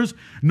revilers,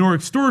 nor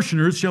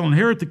extortioners shall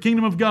inherit the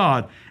kingdom of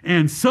God.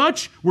 And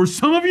such were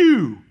some of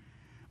you.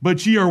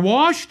 But ye are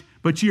washed,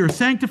 but ye are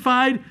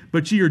sanctified,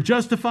 but ye are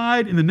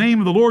justified in the name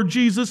of the Lord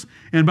Jesus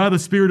and by the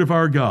Spirit of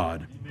our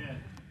God." Amen.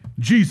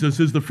 Jesus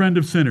is the friend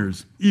of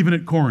sinners, even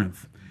at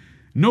Corinth.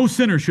 No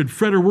sinner should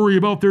fret or worry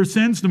about their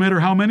sins, no matter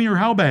how many or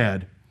how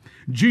bad.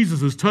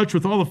 Jesus is touched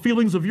with all the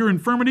feelings of your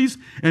infirmities,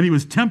 and he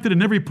was tempted in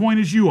every point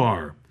as you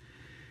are.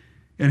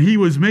 And he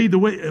was made the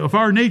way of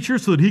our nature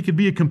so that he could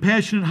be a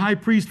compassionate high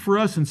priest for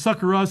us and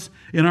succor us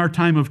in our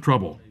time of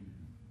trouble.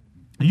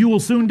 You will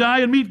soon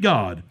die and meet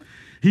God.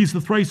 He's the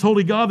thrice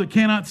holy God that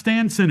cannot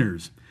stand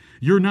sinners.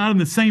 You're not in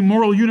the same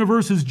moral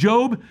universe as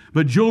Job,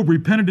 but Job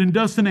repented in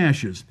dust and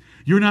ashes.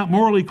 You're not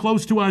morally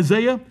close to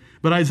Isaiah,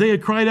 but Isaiah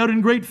cried out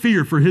in great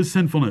fear for his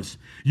sinfulness.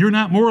 You're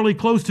not morally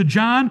close to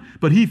John,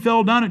 but he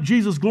fell down at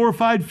Jesus'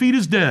 glorified feet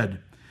as dead.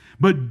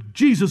 But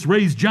Jesus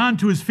raised John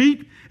to his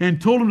feet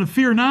and told him to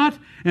fear not,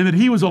 and that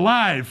he was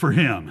alive for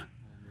him.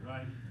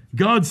 Right.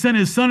 God sent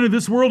his Son into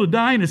this world to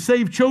die and to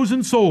save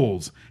chosen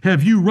souls.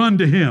 Have you run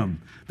to him?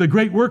 The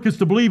great work is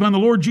to believe on the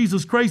Lord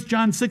Jesus Christ,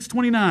 John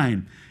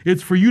 6:29.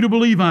 It's for you to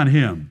believe on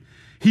him.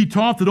 He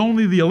taught that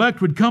only the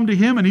elect would come to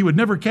him, and he would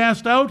never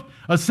cast out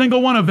a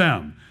single one of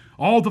them.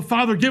 All the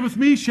Father giveth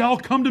me shall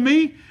come to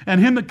me, and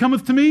him that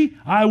cometh to me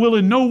I will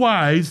in no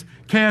wise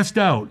cast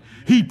out.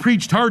 He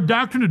preached hard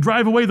doctrine to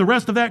drive away the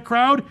rest of that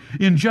crowd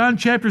in John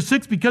chapter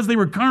 6 because they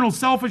were carnal,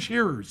 selfish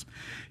hearers.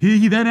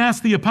 He then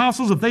asked the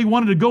apostles if they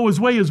wanted to go his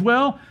way as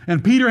well,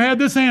 and Peter had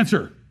this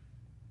answer.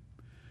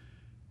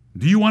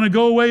 "Do you want to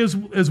go away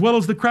as well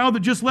as the crowd that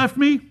just left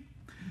me?"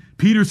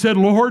 Peter said,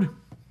 "Lord,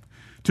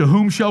 to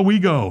whom shall we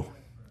go?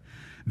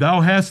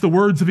 Thou hast the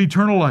words of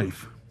eternal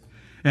life,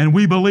 and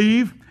we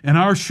believe and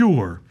are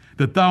sure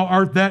that thou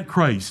art that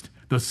Christ,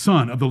 the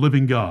Son of the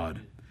living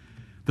God."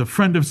 The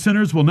friend of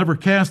sinners will never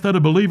cast out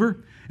a believer,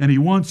 and he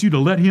wants you to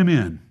let him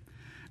in.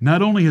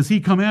 Not only has he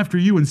come after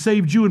you and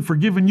saved you and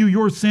forgiven you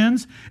your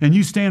sins, and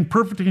you stand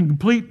perfect and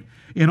complete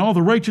in all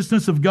the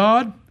righteousness of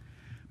God,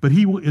 but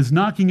he is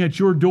knocking at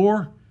your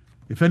door.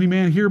 "If any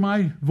man hear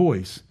my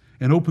voice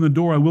and open the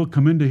door, I will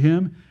come into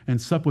him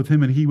and sup with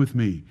him and he with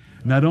me."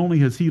 Not only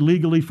has he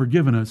legally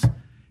forgiven us,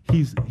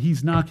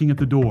 he's knocking at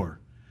the door,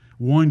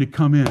 wanting to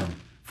come in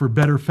for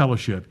better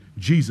fellowship.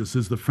 Jesus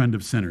is the friend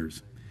of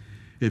sinners.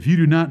 If you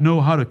do not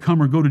know how to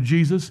come or go to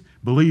Jesus,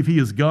 believe he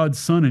is God's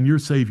Son and your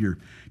Savior.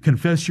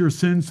 Confess your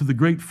sins to the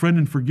great friend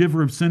and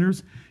forgiver of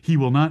sinners. He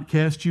will not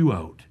cast you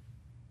out.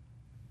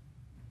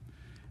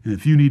 And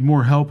if you need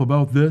more help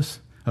about this,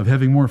 of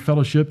having more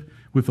fellowship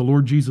with the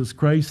Lord Jesus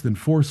Christ, then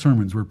 4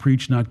 sermons were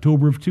preached in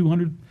October of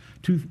the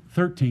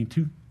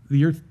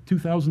year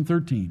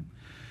 2013.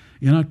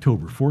 In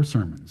October, 4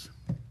 sermons.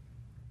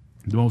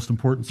 The most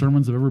important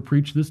sermons I've ever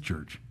preached this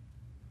church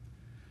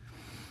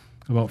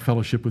about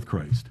fellowship with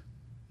Christ.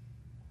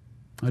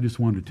 I just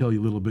wanted to tell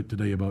you a little bit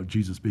today about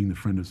Jesus being the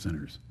friend of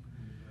sinners.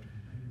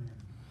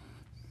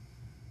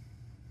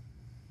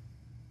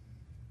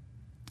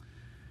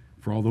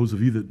 For all those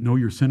of you that know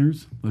you're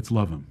sinners, let's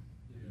love them.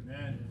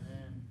 Amen.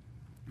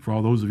 For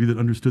all those of you that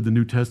understood the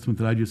New Testament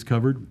that I just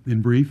covered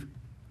in brief,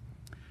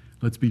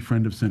 let's be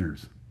friend of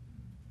sinners.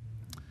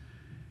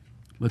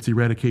 Let's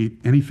eradicate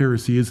any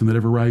Phariseeism that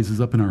ever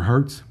rises up in our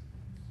hearts.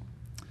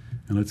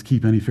 And let's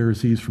keep any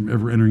Pharisees from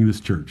ever entering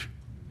this church.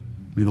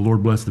 May the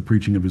Lord bless the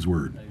preaching of his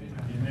word.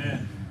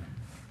 Amen.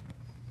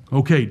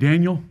 Okay,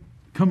 Daniel,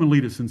 come and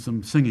lead us in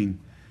some singing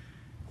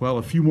while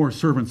a few more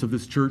servants of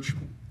this church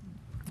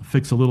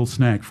fix a little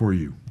snack for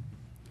you.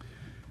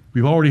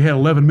 We've already had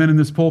 11 men in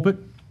this pulpit.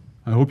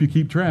 I hope you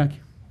keep track.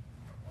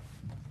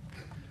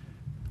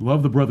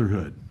 Love the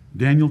brotherhood.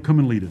 Daniel, come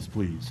and lead us,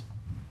 please.